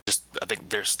think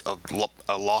there's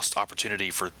a lost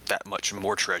opportunity for that much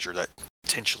more treasure that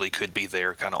potentially could be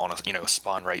there kind of on a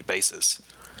spawn rate basis.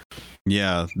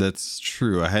 Yeah, that's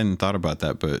true. I hadn't thought about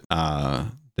that, but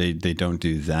they don't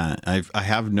do that. I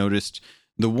have noticed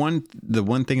the one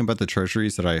thing about the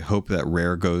treasuries that I hope that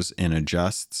Rare goes and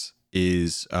adjusts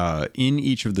is in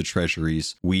each of the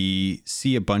treasuries, we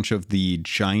see a bunch of the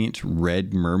giant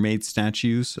red mermaid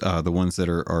statues, the ones that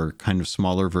are kind of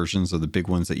smaller versions of the big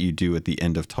ones that you do at the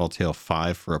end of Tall Tale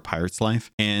 5 for A Pirate's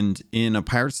Life. And in A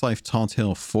Pirate's Life Tall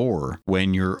Tale 4,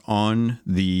 when you're on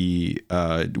Davy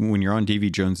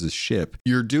Jones's ship,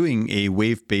 you're doing a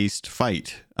wave-based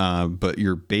fight. But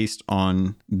you're based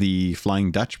on the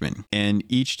Flying Dutchman. And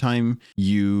each time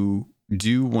you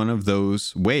do one of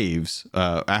those waves,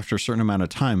 after a certain amount of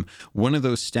time, one of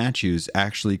those statues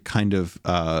actually kind of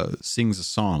sings a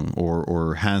song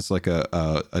or has like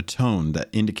a tone that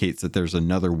indicates that there's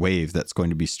another wave that's going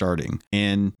to be starting.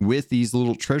 And with these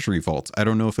little treasury vaults, I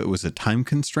don't know if it was a time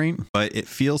constraint, but it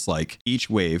feels like each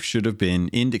wave should have been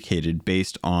indicated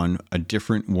based on a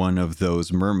different one of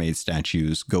those mermaid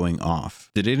statues going off.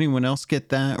 Did anyone else get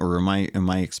that, or am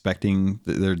I expecting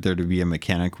there to be a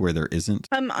mechanic where there isn't?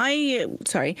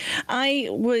 I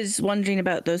was wondering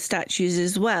about those statues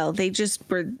as well. They just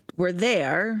were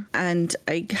there, and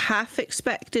I half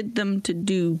expected them to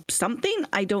do something.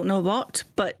 I don't know what,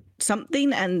 but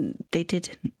something, and they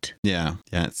didn't. Yeah,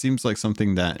 it seems like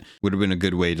something that would have been a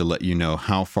good way to let you know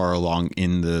how far along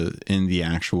in the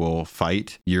actual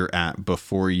fight you're at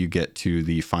before you get to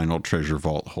the final treasure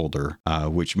vault holder,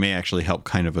 which may actually help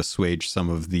kind of assuage some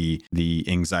of the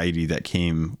anxiety that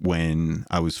came when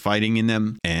I was fighting in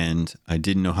them and I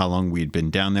didn't know how long we'd been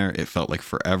down there. It felt like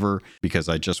forever because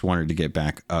I just wanted to get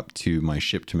back up to my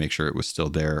ship to make sure it was still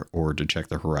there or to check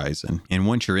the horizon. And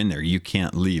once you're in there, you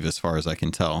can't leave as far as I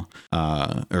can tell.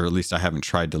 Or at least I haven't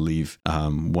tried to leave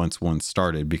once one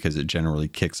started, because it generally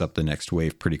kicks up the next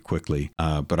wave pretty quickly.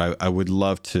 But I would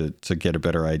love to get a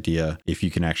better idea if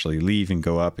you can actually leave and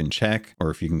go up and check,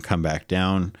 or if you can come back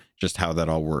down, just how that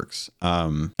all works.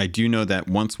 I do know that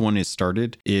once one is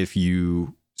started, if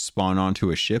you spawn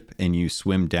onto a ship and you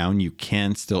swim down, you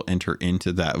can still enter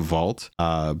into that vault.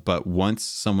 But once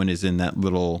someone is in that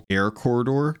little air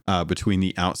corridor between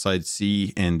the outside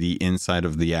sea and the inside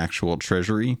of the actual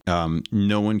treasury,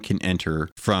 no one can enter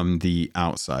from the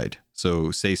outside. So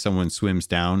say someone swims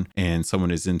down and someone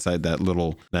is inside that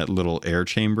little air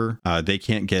chamber, they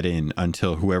can't get in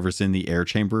until whoever's in the air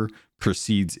chamber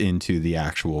proceeds into the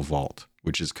actual vault,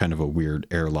 which is kind of a weird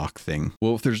airlock thing.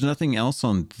 Well, if there's nothing else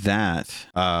on that,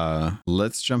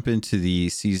 let's jump into the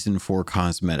season 4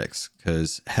 cosmetics,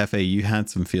 because Hefe, you had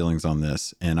some feelings on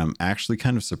this, and I'm actually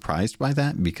kind of surprised by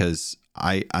that because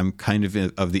I'm kind of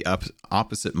the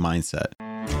opposite mindset.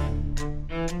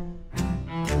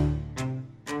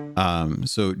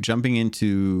 So jumping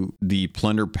into the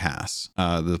Plunder Pass,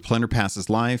 the Plunder Pass is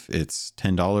live. It's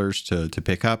 $10 to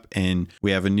pick up, and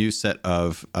we have a new set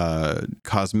of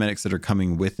cosmetics that are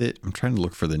coming with it. I'm trying to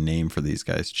look for the name for these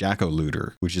guys.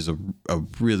 Jack-O-Looter, which is a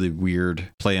really weird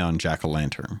play on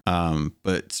Jack-O-Lantern.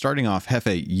 But starting off,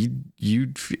 Hefe, you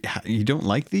don't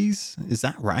like these? Is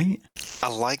that right? I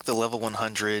like the level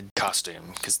 100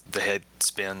 costume because the head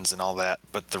spins and all that,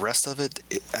 but the rest of it,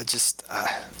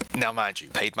 now mind you,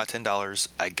 paid my $10.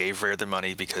 I gave Rare the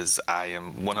money because I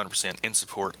am 100% in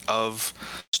support of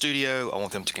Studio. I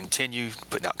want them to continue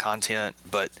putting out content,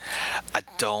 but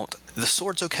the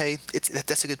sword's okay.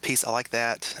 That's a good piece. I like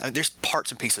that. I mean, there's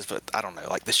parts and pieces, but I don't know.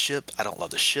 Like the ship, I don't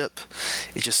love the ship.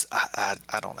 It just, I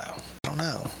don't know.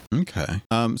 Okay.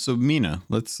 So Mina,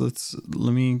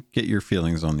 let me get your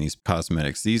feelings on these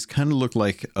cosmetics. These kind of look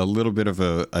like a little bit of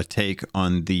a take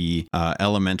on the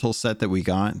elemental set that we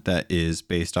got that is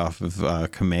based off of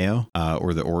Kameo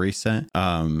or the Ori set.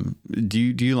 Do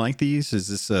you like these? Is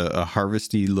this a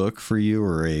harvesty look for you,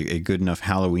 or a good enough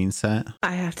Halloween set?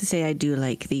 I have to say I do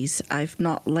like these. because I've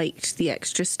not liked the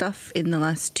extra stuff in the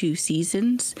last 2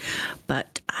 seasons,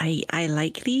 but I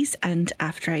like these, and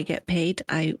after I get paid,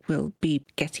 I will be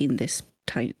getting this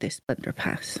Splendor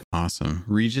Pass. Awesome.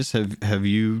 Regis, have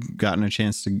you gotten a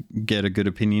chance to get a good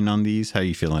opinion on these? How are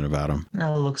you feeling about them?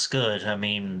 No, it looks good. I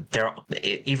mean,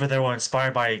 they were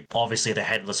inspired by obviously the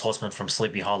Headless Horseman from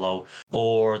Sleepy Hollow,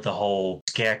 or the whole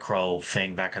Scarecrow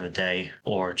thing back in the day,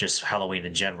 or just Halloween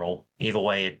in general. Either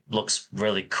way, it looks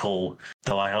really cool.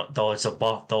 Though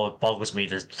it boggles me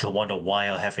to wonder why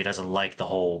El Jefe doesn't like the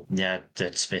whole. Yeah,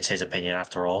 it's his opinion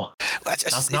after all.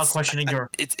 Not questioning your.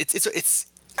 It's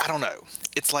I don't know.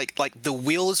 It's like the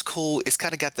wheel is cool. It's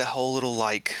kind of got the whole little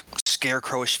like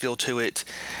scarecrowish feel to it.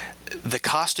 The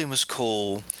costume is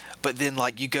cool, but then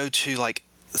like you go to like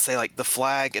say like the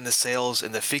flag and the sails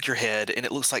and the figurehead, and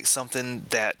it looks like something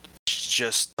that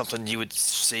just something you would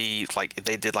see like if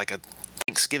they did like a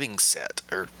Thanksgiving set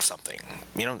or something.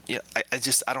 You know, yeah.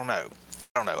 I don't know.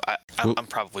 I'm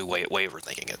probably way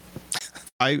overthinking it.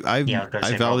 I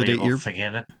validate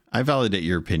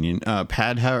your opinion.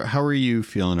 Pad, how are you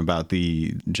feeling about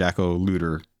the Jacko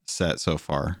Looter set so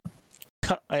far?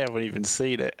 I haven't even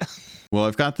seen it. Well,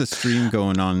 I've got the stream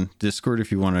going on Discord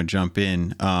if you want to jump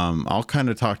in. I'll kind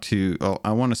of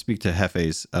I want to speak to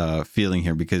Hefe's feeling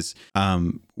here, because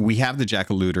we have the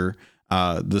Jacko Looter.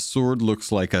 The sword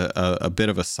looks like a bit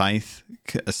of a scythe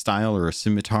style or a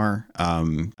scimitar.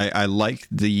 I like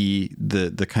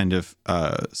the kind of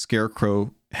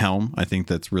scarecrow helm. I think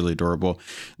that's really adorable.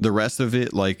 The rest of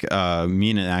it, like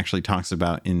Mina actually talks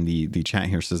about in the chat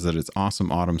here, says that it's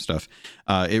awesome autumn stuff.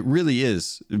 It really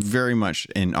is very much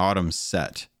an autumn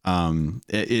set.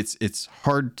 It's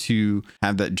hard to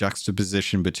have that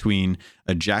juxtaposition between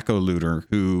a Jacko Looter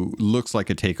who looks like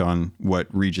a take on what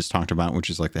Regis talked about, which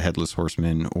is like the Headless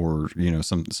Horseman, or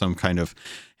some kind of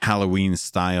Halloween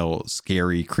style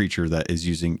scary creature that is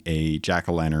using a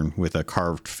jack-o'-lantern with a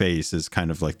carved face as kind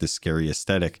of like the scary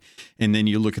aesthetic. And then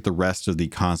you look at the rest of the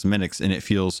cosmetics and it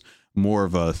feels more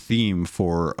of a theme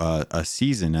for a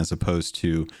season, as opposed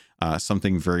to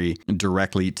something very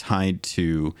directly tied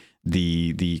to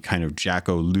the kind of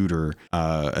Jacko Looter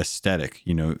aesthetic.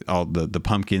 All the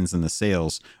pumpkins and the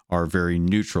sails are very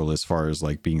neutral as far as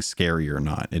like being scary or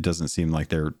not. It doesn't seem like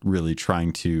they're really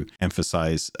trying to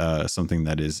emphasize something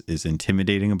that is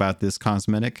intimidating about this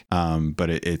cosmetic, but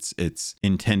it's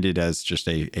intended as just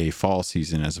a fall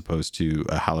season as opposed to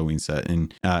a Halloween set.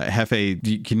 And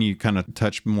Hefe, can you kind of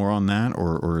touch more on that,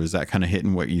 or is that kind of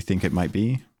hitting what you think it might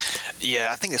be? Yeah,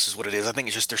 I think this is what it is. I think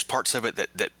it's just there's parts of it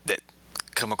that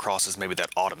come across as maybe that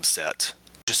autumn set,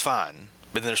 which is fine.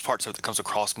 But then there's parts of it that comes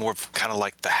across more of kind of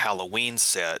like the Halloween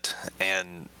set,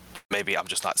 and maybe I'm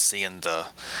just not seeing the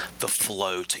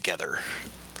flow together.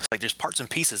 Like there's parts and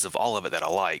pieces of all of it that I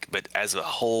like, but as a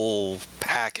whole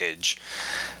package,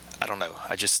 I don't know.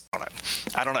 I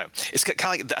don't know. It's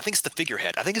kind of like, I think it's the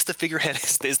figurehead. I think it's the figurehead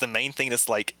is the main thing that's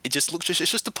like, it just looks,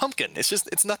 it's just a pumpkin.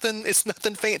 It's nothing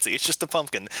fancy. It's just a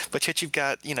pumpkin. But yet you've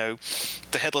got, the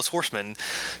Headless Horseman,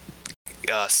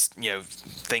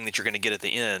 thing that you're going to get at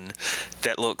the end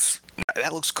that looks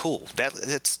cool.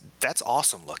 That's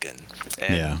awesome looking.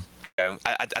 And, yeah.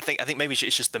 I think maybe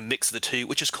it's just the mix of the two,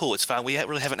 which is cool. It's fine. We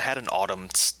really haven't had an autumn,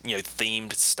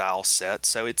 themed style set,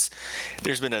 so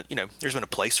there's been a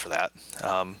place for that.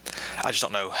 I just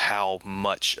don't know how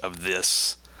much of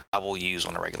this I will use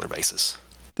on a regular basis.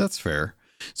 That's fair.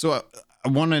 So I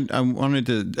wanted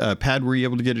to Pad, were you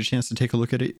able to get a chance to take a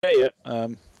look at it? Yeah.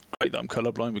 Great that I'm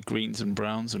colorblind with greens and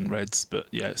browns and reds, but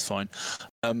yeah, it's fine.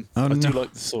 I do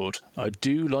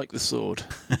like the sword.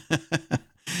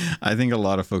 I think a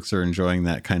lot of folks are enjoying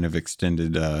that kind of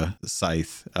extended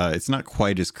scythe. It's not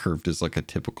quite as curved as like a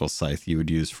typical scythe you would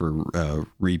use for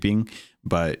reaping,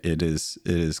 but it is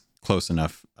close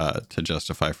enough to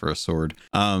justify for a sword.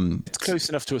 It's close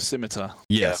enough to a scimitar.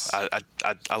 Yes. Yeah,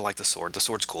 I like the sword. The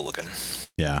sword's cool looking.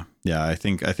 Yeah. I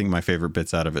think my favorite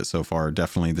bits out of it so far are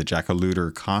definitely the Jacko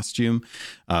Looter costume,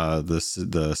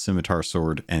 the scimitar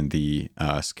sword, and the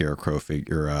scarecrow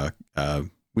figure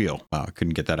wheel. Wow, I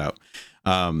couldn't get that out.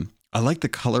 I like the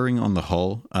coloring on the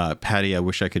hull. Patty, I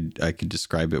wish I could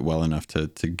describe it well enough to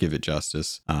give it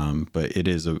justice. But it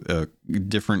is a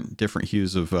different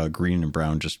hues of green and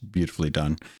brown, just beautifully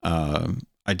done.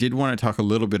 I did want to talk a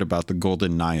little bit about the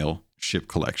Golden Nile ship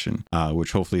collection,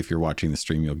 which hopefully if you're watching the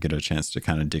stream, you'll get a chance to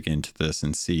kind of dig into this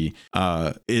and see.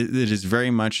 It is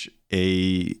very much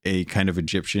a kind of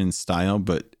Egyptian style,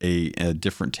 but a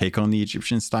different take on the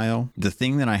Egyptian style. The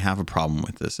thing that I have a problem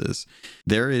with this is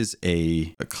there is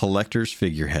a collector's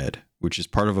figurehead, which is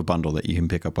part of a bundle that you can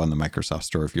pick up on the Microsoft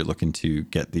Store if you're looking to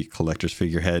get the collector's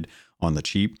figurehead on the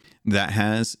cheap that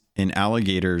has an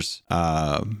alligator's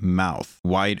mouth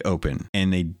wide open,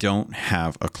 and they don't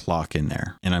have a clock in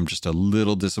there. And I'm just a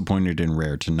little disappointed in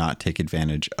Rare to not take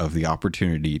advantage of the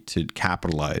opportunity to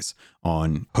capitalize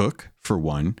on Hook, for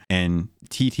one, and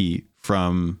TT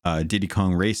from Diddy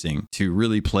Kong Racing to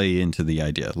really play into the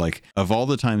idea. Like, of all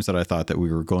the times that I thought that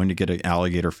we were going to get an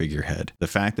alligator figurehead, the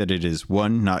fact that it is,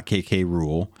 one, not KK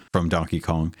Rool from Donkey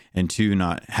Kong, and two,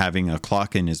 not having a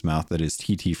clock in his mouth that is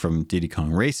TT from Diddy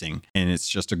Kong Racing, and it's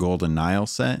just a Golden Nile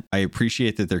set. I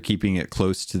appreciate that they're keeping it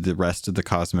close to the rest of the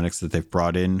cosmetics that they've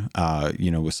brought in,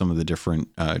 with some of the different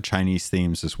Chinese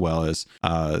themes, as well as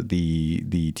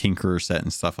the Tinkerer set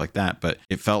and stuff like that. But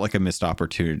it felt like a missed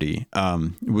opportunity.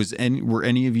 Were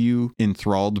any of you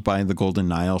enthralled by the Golden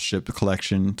Nile ship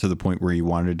collection to the point where you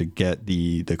wanted to get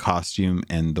the costume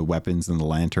and the weapons and the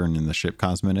lantern and the ship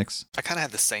cosmetics? I kind of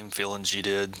had the same feelings you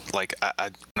did. Like,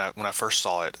 when I first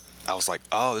saw it, I was like,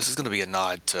 oh, this is going to be a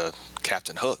nod to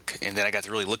Captain Hook. And then I got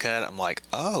to really look at it. I'm like,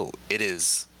 oh, it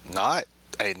is not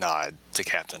a nod to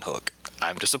Captain Hook.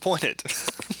 I'm disappointed.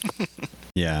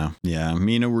 Yeah.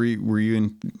 Mina, were you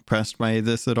impressed by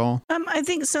this at all? I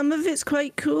think some of it's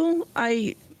quite cool.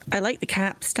 I like the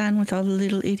capstan with all the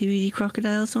little itty bitty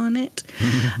crocodiles on it.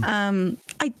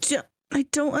 I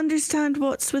don't understand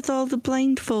what's with all the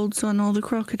blindfolds on all the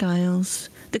crocodiles.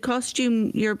 The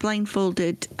costume, you're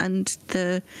blindfolded, and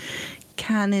the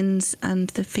cannons and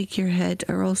the figurehead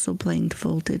are also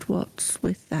blindfolded. What's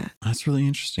with that? That's really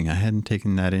interesting. I hadn't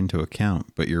taken that into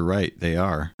account, but you're right. They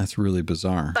are. That's really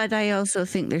bizarre. But I also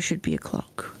think there should be a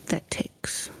clock that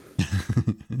ticks.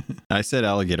 I said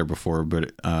alligator before,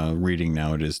 but reading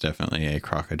now, it is definitely a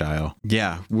crocodile.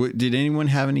 Yeah. Did anyone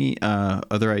have any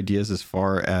other ideas as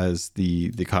far as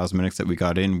the cosmetics that we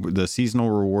got in? The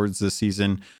seasonal rewards this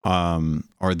season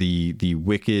are the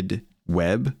Wicked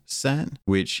Web set,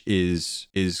 which is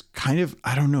kind of,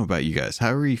 I don't know about you guys,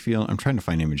 how are you feeling? I'm trying to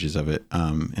find images of it,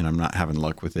 and I'm not having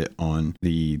luck with it on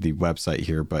the website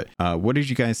here, but what did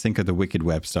you guys think of the Wicked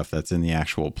Web stuff that's in the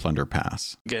actual Plunder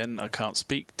Pass? Again, I can't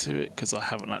speak to it because I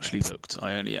haven't actually looked.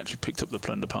 I only actually picked up the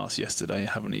Plunder Pass yesterday.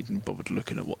 I haven't even bothered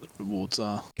looking at what the rewards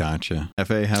are. Gotcha.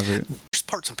 FA, have it? There's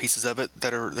parts and pieces of it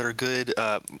that are good.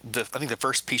 I think the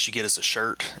first piece you get is a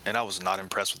shirt, and I was not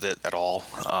impressed with it at all.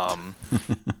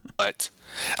 But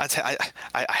I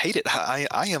hate it. I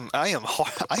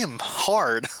am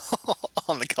hard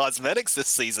on the cosmetics this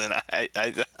season.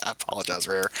 I apologize,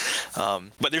 Rare.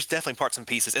 But there's definitely parts and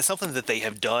pieces. And something that they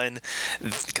have done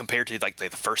compared to like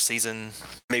the first season,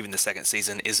 maybe in the second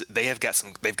season, is they've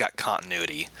got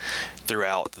continuity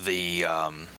throughout the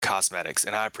cosmetics,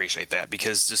 and I appreciate that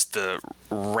because just the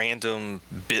random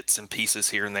bits and pieces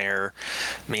here and there,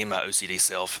 me and my OCD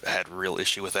self had real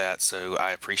issue with that. So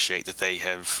I appreciate that they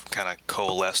have kind of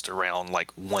coalesced around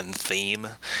like one theme,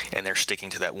 and they're sticking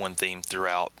to that one theme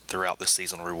throughout the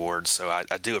seasonal rewards. So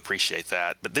I do appreciate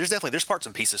that. But there's parts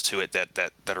and pieces to it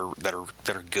that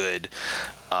are good.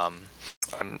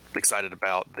 I'm excited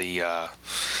about the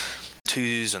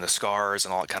tattoos and the scars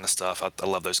and all that kind of stuff. I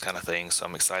love those kind of things, so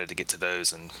I'm excited to get to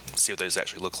those and see what those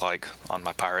actually look like on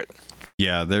my pirate.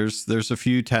 Yeah, there's a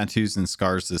few tattoos and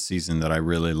scars this season that I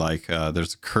really like.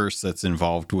 There's a curse that's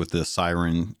involved with the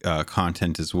Siren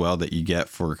content as well that you get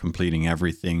for completing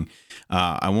everything.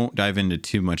 I won't dive into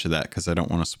too much of that because I don't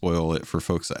want to spoil it for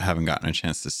folks that haven't gotten a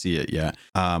chance to see it yet.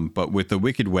 But with the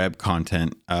Wicked Web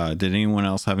content, did anyone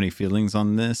else have any feelings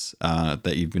on this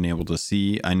that you've been able to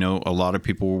see? I know a lot of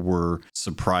people were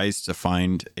surprised to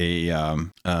find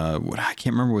I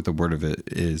can't remember what the word of it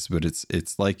is, but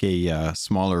it's like a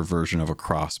smaller version of a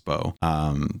crossbow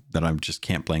that I just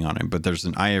can't blank on it. But there's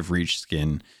an Eye of Reach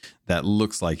skin that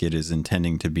looks like it is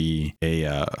intending to be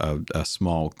a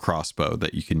small crossbow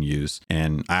that you can use,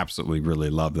 and I absolutely really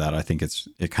love that. I think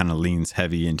it kind of leans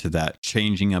heavy into that,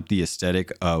 changing up the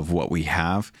aesthetic of what we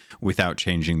have without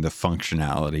changing the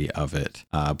functionality of it.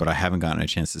 But I haven't gotten a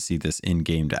chance to see this in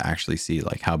game to actually see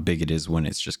like how big it is when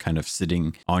it's just kind of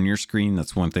sitting on your screen.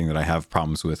 That's one thing that I have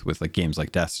problems with like games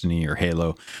like Destiny or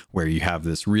Halo, where you have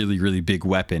this really, really big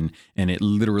weapon and it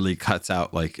literally cuts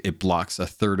out, like it blocks a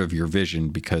third of your vision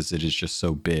because it is just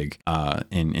so big.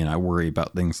 And I worry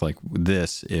about things like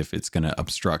this, if it's going to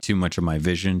obstruct too much of my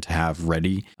vision to have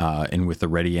ready. And with the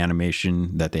ready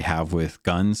animation that they have with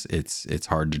guns, it's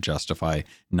hard to justify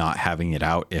not having it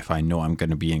out if I know I'm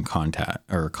going to be in combat.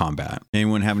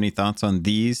 Anyone have any thoughts on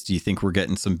these? Do you think we're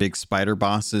getting some big spider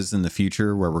bosses in the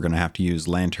future where we're going to have to use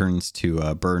lanterns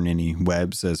to burn any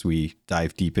webs as we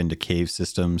dive deep into cave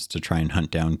systems to try and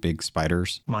hunt down big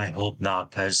spiders? I hope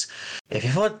not, because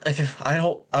I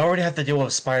already have to deal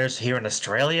with spiders here in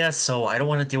Australia, so I don't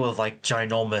want to deal with like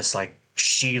ginormous like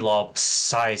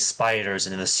Shelob-sized spiders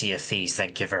in the Sea of Thieves.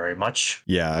 Thank you very much.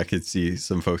 Yeah, I could see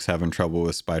some folks having trouble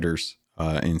with spiders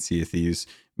in Sea of Thieves.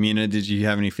 Mina, did you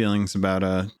have any feelings about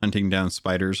hunting down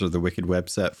spiders or the Wicked Web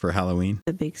set for Halloween?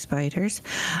 The big spiders.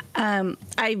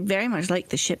 I very much like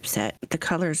the ship set. The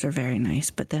colors are very nice,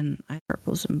 but then I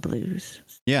purples and blues.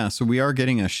 Yeah, so we are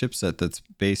getting a ship set that's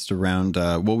based around.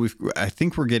 I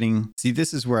think we're getting. See,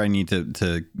 this is where I need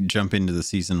to jump into the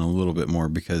season a little bit more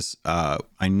because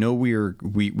I know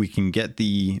we can get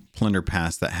the Plunder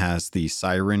Pass that has the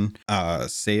Siren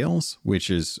sails,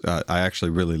 which is I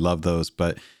actually really love those,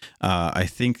 but I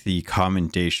think the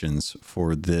commendations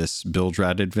for this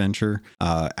Bildrad adventure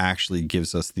actually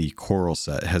gives us the coral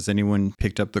set. Has anyone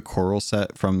picked up the coral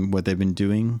set from what they've been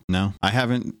doing? No, I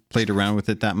haven't played around with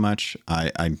it that much.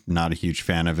 I'm not a huge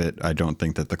fan of it. I don't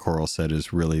think that the coral set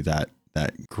is really that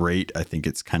great. I think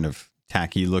it's kind of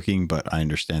tacky looking, but I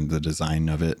understand the design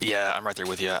of it. Yeah, I'm right there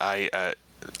with you. I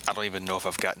don't even know if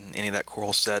I've gotten any of that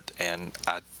coral set, and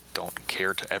I don't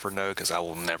care to ever know because I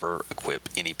will never equip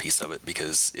any piece of it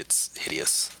because it's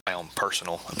hideous. My own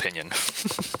personal opinion.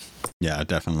 Yeah,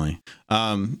 definitely.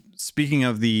 Speaking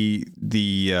of the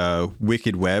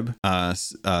Wicked Web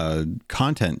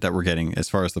content that we're getting as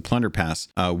far as the Plunder Pass,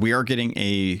 we are getting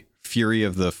a Fury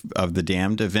of the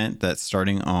Damned event that's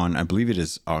starting on, I believe it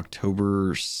is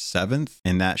October 7th,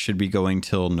 and that should be going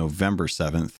till November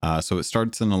 7th. So it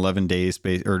starts in 11 days,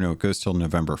 it goes till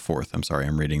November 4th. I'm sorry,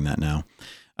 I'm reading that now.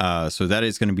 So that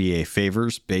is going to be a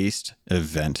favors-based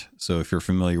event. So if you're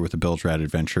familiar with the Bildrad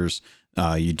Adventures,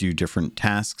 you do different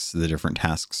tasks. The different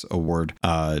tasks award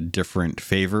different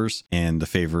favors, and the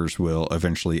favors will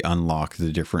eventually unlock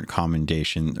the different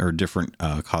commendation or different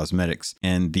cosmetics.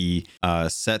 And the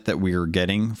set that we are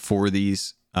getting for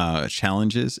these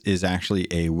challenges is actually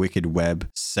a Wicked Web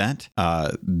set.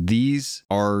 These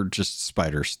are just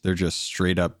spiders. They're just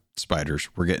straight up spiders.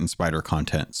 We're getting spider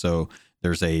content. So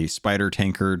there's a spider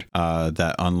tankard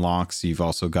that unlocks. You've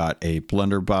also got a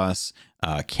blunderbuss,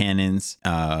 cannons.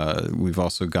 We've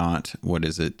also got,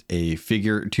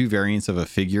 two variants of a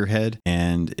figurehead,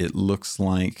 and it looks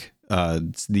like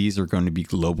these are going to be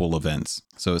global events.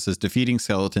 So it says defeating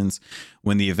skeletons.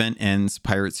 When the event ends,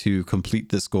 pirates who complete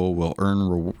this goal will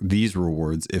earn these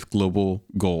rewards if global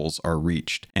goals are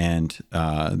reached. And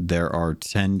there are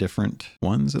 10 different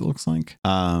ones, it looks like.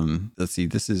 Let's see,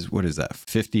 this is,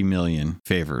 50 million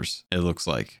favors, it looks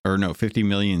like. Or no, 50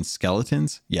 million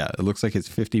skeletons. Yeah, it looks like it's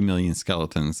 50 million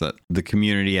skeletons that the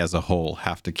community as a whole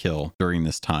have to kill during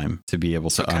this time to be able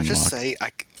to unlock. Can I just say,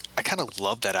 I kind of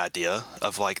love that idea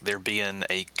of like there being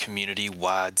a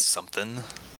community-wide something.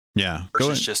 Yeah.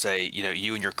 Versus just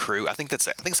you and your crew. I think it's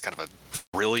kind of a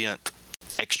brilliant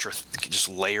extra just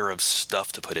layer of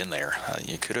stuff to put in there.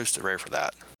 Kudos to Rare for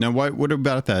that. Now, what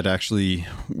about that actually?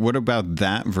 What about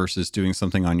that versus doing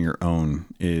something on your own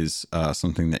is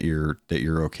something that you're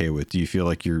okay with? Do you feel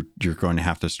like you're going to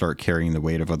have to start carrying the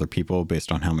weight of other people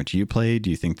based on how much you play? Do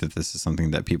you think that this is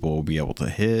something that people will be able to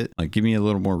hit? Like, give me a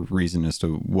little more reason as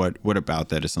to what about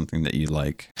that is something that you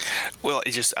like. Well,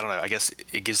 it just, I don't know. I guess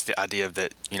it gives the idea of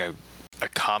that, a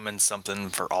common something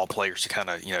for all players to kind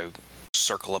of,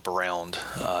 circle up around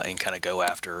and kind of go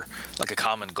after, like a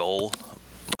common goal,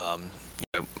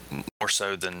 more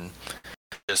so than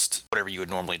just whatever you would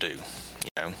normally do.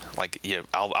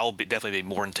 I'll definitely be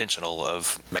more intentional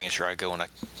of making sure I go and I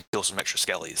kill some extra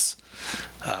skellies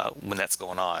when that's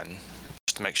going on,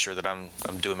 just to make sure that I'm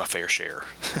doing my fair share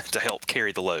to help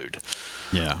carry the load.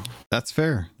 Yeah, that's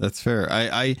fair.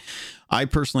 I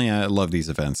personally, I love these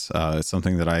events. It's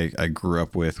something that I grew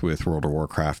up with World of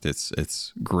Warcraft.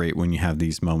 It's great when you have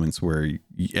these moments where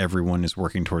everyone is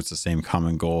working towards the same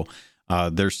common goal.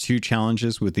 There's 2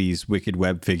 challenges with these Wicked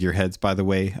Web figureheads, by the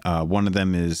way. One of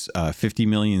them is 50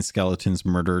 million skeletons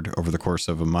murdered over the course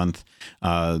of a month.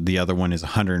 The other one is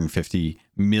 150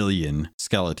 million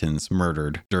skeletons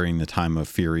murdered during the time of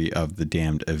Fury of the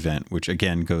Damned event, which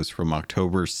again goes from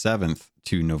October 7th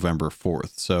to November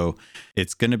 4th. So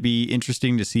it's going to be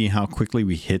interesting to see how quickly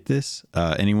we hit this.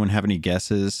 Anyone have any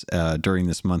guesses during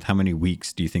this month? How many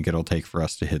weeks do you think it'll take for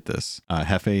us to hit this?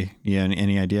 Hefe,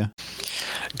 any idea?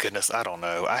 Goodness, I don't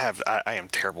know. I am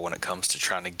terrible when it comes to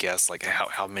trying to guess like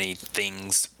how many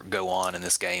things go on in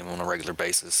this game on a regular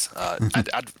basis.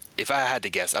 If I had to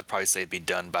guess, I'd probably say it'd be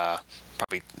done by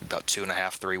probably about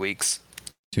 2.5-3 weeks.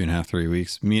 2.5-3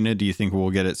 weeks. Mina, do you think we'll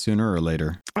get it sooner or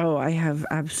later? Oh, I have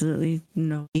absolutely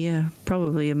no idea.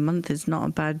 Probably a month is not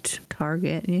a bad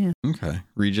target. Yeah. Okay.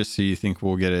 Regis, so you think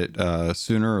we'll get it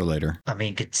sooner or later? I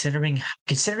mean, considering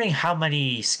how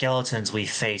many skeletons we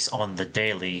face on the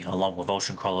daily, along with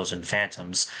ocean crawlers and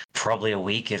phantoms, probably a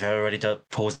week if everybody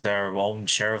pulls their own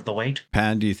share of the weight.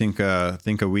 Pat, do you think a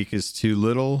week is too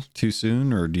little, too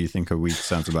soon, or do you think a week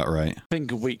sounds about right? I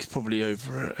think a week's probably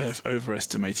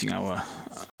overestimating our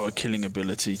killing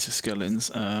ability to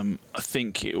skeletons. I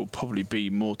think it will probably be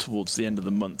more towards the end of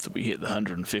the month that we hit the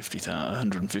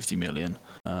 150 million.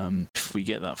 If we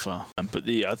get that far. But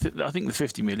I think the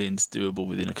 50 million is doable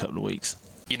within a couple of weeks.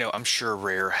 You know, I'm sure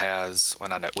Rare has.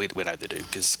 Well, I know we know they do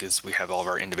because we have all of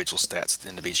our individual stats at the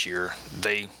end of each year.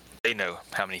 They know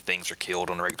how many things are killed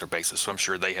on a regular basis, so I'm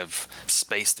sure they have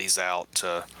spaced these out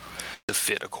to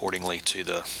fit accordingly to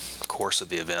the course of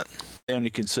the event. The only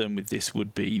concern with this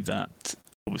would be that,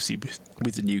 obviously,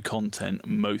 with the new content,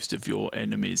 most of your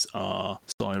enemies are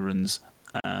sirens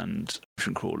and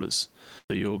ocean crawlers.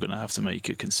 So you're going to have to make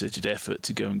a concerted effort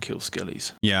to go and kill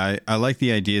skellies. Yeah, I like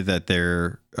the idea that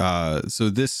they're... so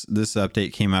this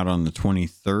update came out on the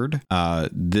 23rd.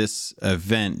 This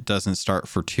event doesn't start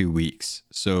for 2 weeks.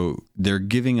 So they're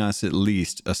giving us at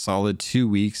least a solid 2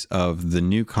 weeks of the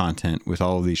new content with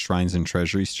all of these shrines and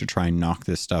treasuries to try and knock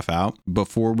this stuff out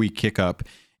before we kick up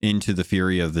into the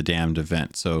Fury of the Damned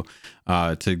event. So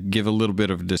to give a little bit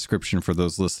of a description for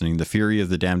those listening, the Fury of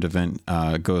the Damned event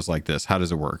goes like this. How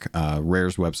does it work?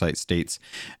 Rare's website states,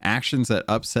 actions that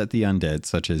upset the undead,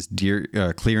 such as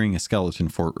clearing a skeleton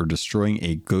fort or destroying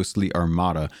a ghostly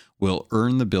armada, will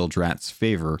earn the Bilge Rat's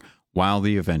favor while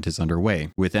the event is underway,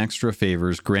 with extra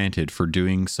favors granted for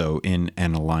doing so in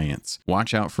an alliance.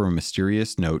 Watch out for a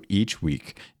mysterious note each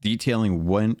week detailing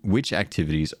which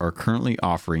activities are currently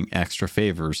offering extra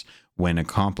favors when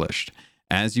accomplished.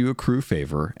 As you accrue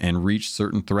favor and reach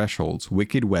certain thresholds,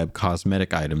 Wicked Web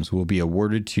cosmetic items will be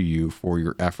awarded to you for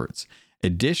your efforts.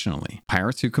 Additionally,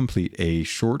 pirates who complete a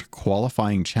short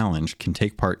qualifying challenge can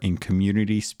take part in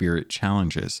community spirit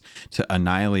challenges to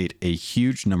annihilate a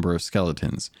huge number of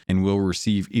skeletons and will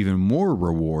receive even more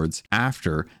rewards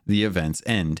after the event's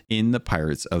end in the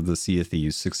Pirates of the Sea of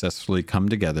Thieves successfully come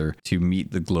together to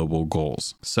meet the global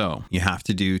goals. So you have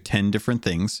to do 10 different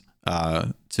things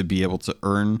to be able to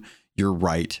earn your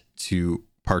right to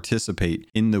participate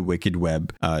in the Wicked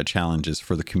Web challenges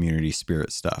for the community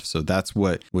spirit stuff. So that's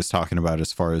what was talking about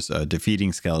as far as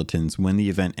defeating skeletons. When the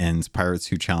event ends, pirates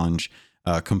who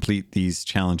complete these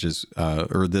challenges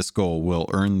or this goal will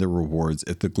earn the rewards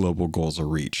if the global goals are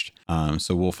reached.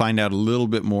 So we'll find out a little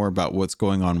bit more about what's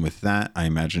going on with that. I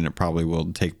imagine it probably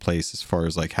will take place as far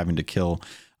as like having to kill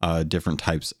different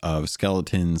types of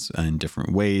skeletons in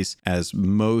different ways, as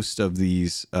most of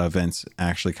these events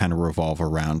actually kind of revolve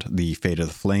around the Fate of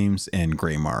the Flames and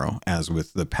Greymorrow, as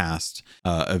with the past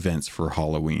events for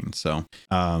Halloween. So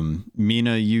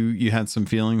Mina, you had some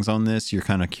feelings on this. You're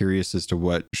kind of curious as to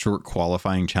what short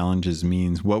qualifying challenges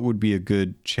means. What would be a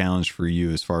good challenge for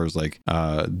you as far as like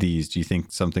these? Do you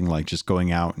think something like just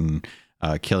going out and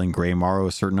killing Greymorrow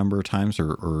a certain number of times,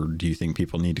 or do you think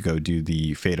people need to go do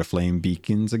the Fate of Flame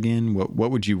beacons again? What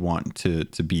would you want to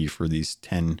be for these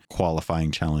 10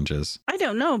 qualifying challenges? I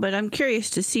don't know, but I'm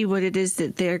curious to see what it is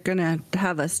that they're going to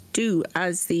have us do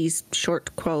as these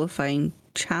short qualifying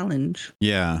challenge.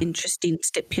 Yeah. Interesting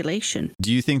stipulation.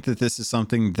 Do you think that this is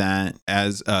something that,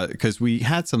 as because we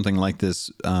had something like this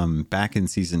back in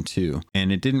season 2,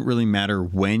 and it didn't really matter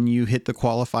when you hit the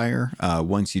qualifier.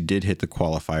 Once you did hit the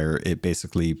qualifier, it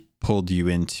basically pulled you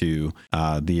into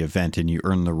the event and you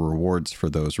earn the rewards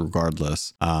for those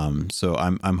regardless. So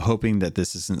I'm hoping that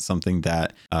this isn't something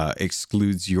that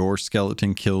excludes your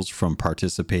skeleton kills from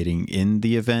participating in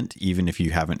the event, even if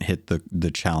you haven't hit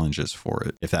the challenges for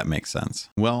it, if that makes sense.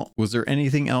 Well, was there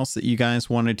anything else that you guys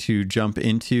wanted to jump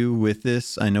into with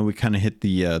this? I know we kind of hit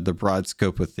the broad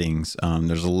scope of things.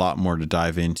 There's a lot more to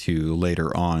dive into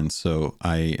later on, so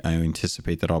I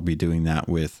anticipate that I'll be doing that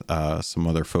with some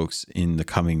other folks in the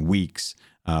coming weeks.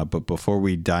 But before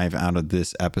we dive out of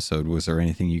this episode, was there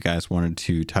anything you guys wanted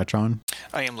to touch on?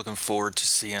 I am looking forward to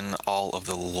seeing all of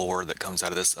the lore that comes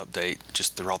out of this update,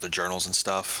 just through all the journals and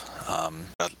stuff. I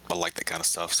like that kind of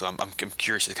stuff, so I'm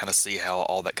curious to kind of see how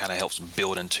all that kind of helps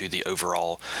build into the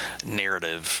overall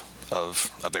narrative of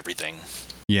everything.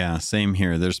 Yeah, same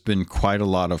here. There's been quite a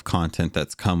lot of content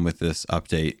that's come with this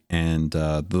update, and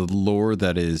the lore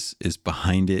that is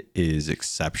behind it is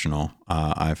exceptional.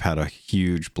 I've had a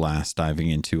huge blast diving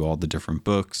into all the different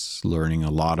books, learning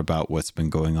a lot about what's been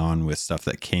going on with stuff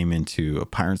that came into a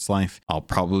pirate's life. I'll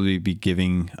probably be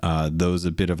giving those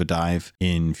a bit of a dive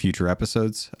in future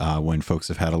episodes when folks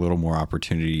have had a little more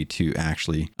opportunity to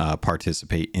actually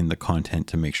participate in the content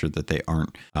to make sure that they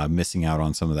aren't missing out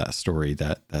on some of that story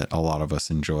that a lot of us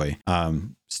enjoy.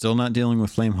 Still not dealing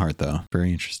with Flameheart though.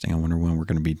 Very interesting. I wonder when we're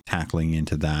going to be tackling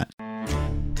into that.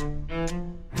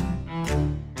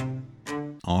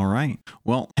 All right.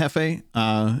 Well, Hefe,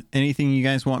 anything you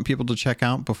guys want people to check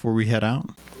out before we head out?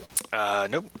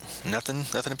 Nope. Nothing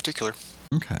in particular.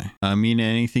 Okay. Mina,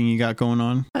 anything you got going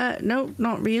on? No,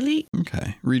 not really.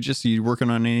 Okay. Regis, are you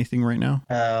working on anything right now?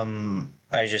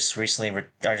 I just recently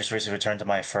returned to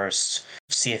my first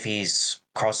CFE's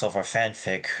crossover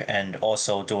fanfic, and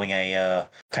also doing a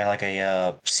kind of like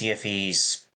a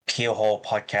CFE's Keelhole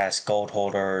podcast Gold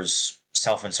Holders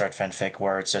self-insert fanfic,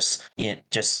 where it's just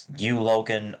you,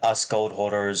 Logan, us Gold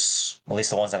Holders, at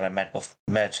least the ones that I met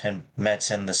in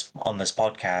this on this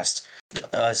podcast,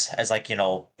 us as like, you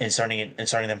know,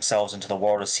 inserting themselves into the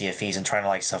world of CFEs and trying to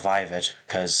like survive it,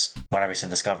 because what I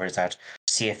recently discovered is that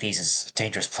CFEs is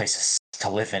dangerous places to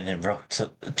live in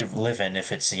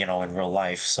if it's, you know, in real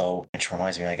life. So which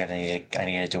reminds me, I need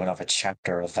to do another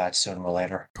chapter of that sooner or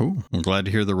later. Cool. I'm glad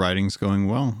to hear the writing's going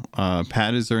well.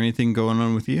 Pat, is there anything going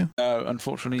on with you?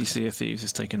 Unfortunately, Sea of Thieves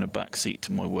has taken a back seat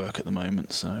to my work at the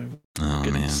moment, so Oh,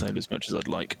 getting man. to sail as much as I'd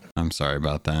like. I'm sorry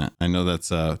about that. I know that's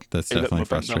definitely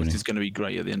frustrating. It's going to be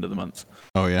great at the end of the month.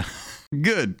 Oh yeah.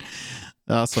 Good.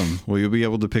 Awesome. Well, you'll be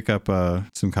able to pick up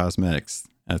some cosmetics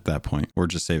at that point, or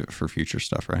just save it for future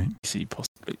stuff, right? See,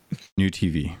 possibly. New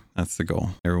TV. That's the goal.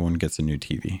 Everyone gets a new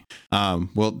TV.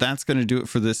 Well, that's going to do it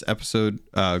for this episode.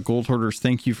 Gold Hoarders,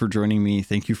 thank you for joining me.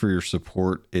 Thank you for your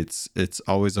support. It's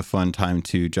always a fun time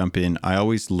to jump in. I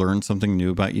always learn something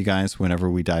new about you guys whenever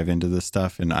we dive into this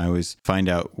stuff, and I always find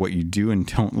out what you do and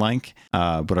don't like.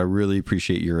 But I really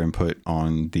appreciate your input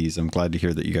on these. I'm glad to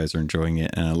hear that you guys are enjoying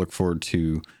it, and I look forward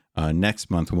to next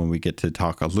month when we get to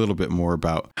talk a little bit more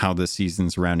about how the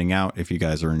season's rounding out, if you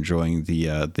guys are enjoying the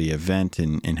event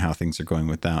and how things are going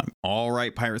with that. All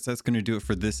right, pirates, that's going to do it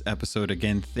for this episode.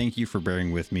 Again, thank you for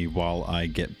bearing with me while I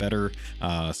get better.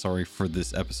 Sorry for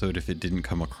this episode if it didn't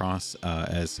come across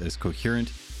as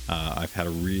coherent. I've had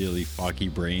a really foggy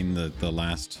brain the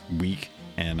last week,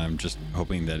 and I'm just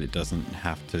hoping that it doesn't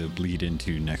have to bleed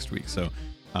into next week. So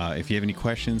if you have any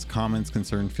questions, comments,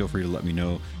 concerns, feel free to let me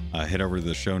know. Head over to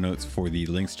the show notes for the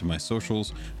links to my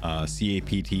socials,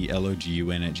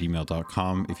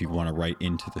 captlogun@gmail.com. If you want to write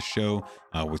into the show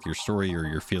with your story or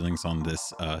your feelings on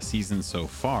this season so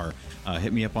far,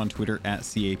 hit me up on Twitter at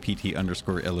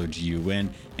 @CAPT_LOGUN,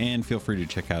 and feel free to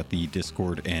check out the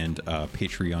Discord and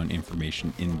Patreon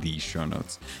information in the show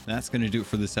notes. That's going to do it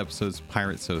for this episode's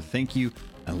Pirates. So thank you,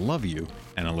 I love you,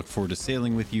 and I look forward to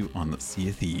sailing with you on the Sea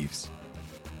of Thieves.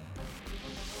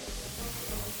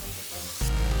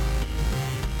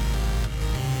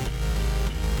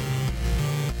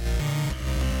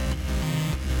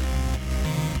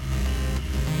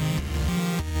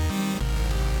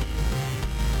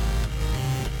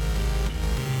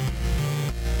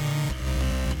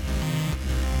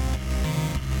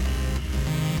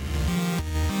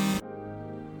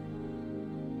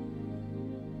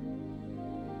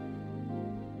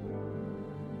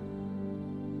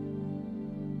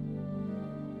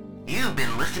 You've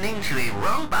been listening to a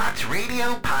Robots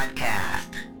Radio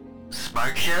podcast.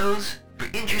 Smart shows for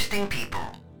interesting people.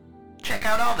 Check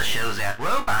out all the shows at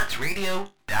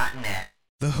robotsradio.net.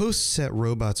 The hosts at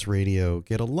Robots Radio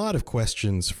get a lot of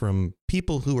questions from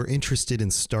people who are interested in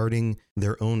starting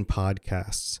their own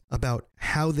podcasts about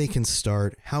how they can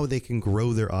start, how they can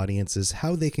grow their audiences,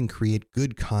 how they can create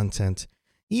good content,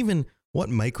 even what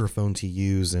microphone to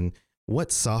use and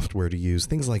what software to use,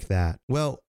 things like that.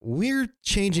 Well, we're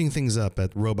changing things up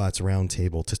at Robots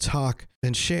Roundtable to talk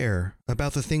and share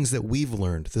about the things that we've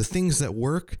learned, the things that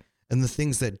work and the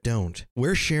things that don't.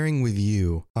 We're sharing with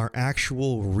you our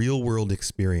actual real-world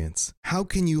experience. How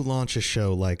can you launch a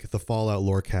show like the Fallout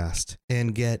Lorecast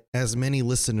and get as many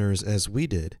listeners as we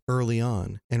did early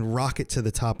on and rocket to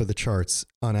the top of the charts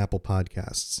on Apple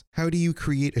Podcasts? How do you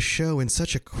create a show in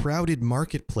such a crowded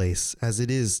marketplace as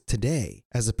it is today,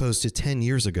 as opposed to 10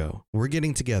 years ago? We're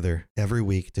getting together every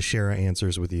week to share our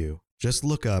answers with you. Just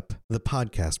look up The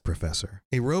Podcast Professor,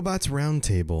 a Robots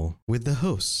Roundtable with the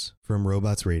hosts from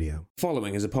Robots Radio.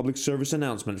 Following is a public service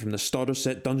announcement from the Starter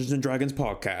Set Dungeons & Dragons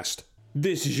podcast.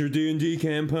 This is your D&D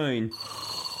campaign.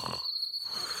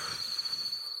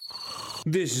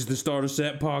 This is the Starter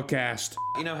Set Podcast.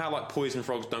 You know how like poison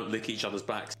frogs don't lick each other's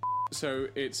backs? So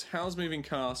it's Howl's Moving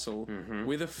Castle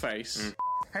with a face.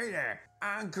 Hey there,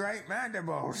 I'm Great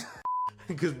Mandibles.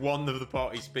 Because one of the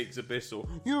party speaks Abyssal.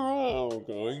 You're all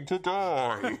going to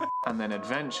die. And then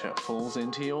adventure falls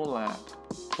into your lap.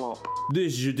 Plop.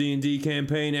 This is your D&D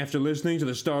campaign after listening to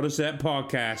the Starter Set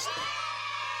Podcast.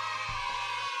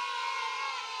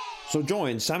 So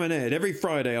join Sam and Ed every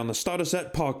Friday on the Starter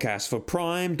Set Podcast for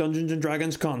prime Dungeons &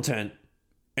 Dragons content.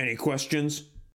 Any questions?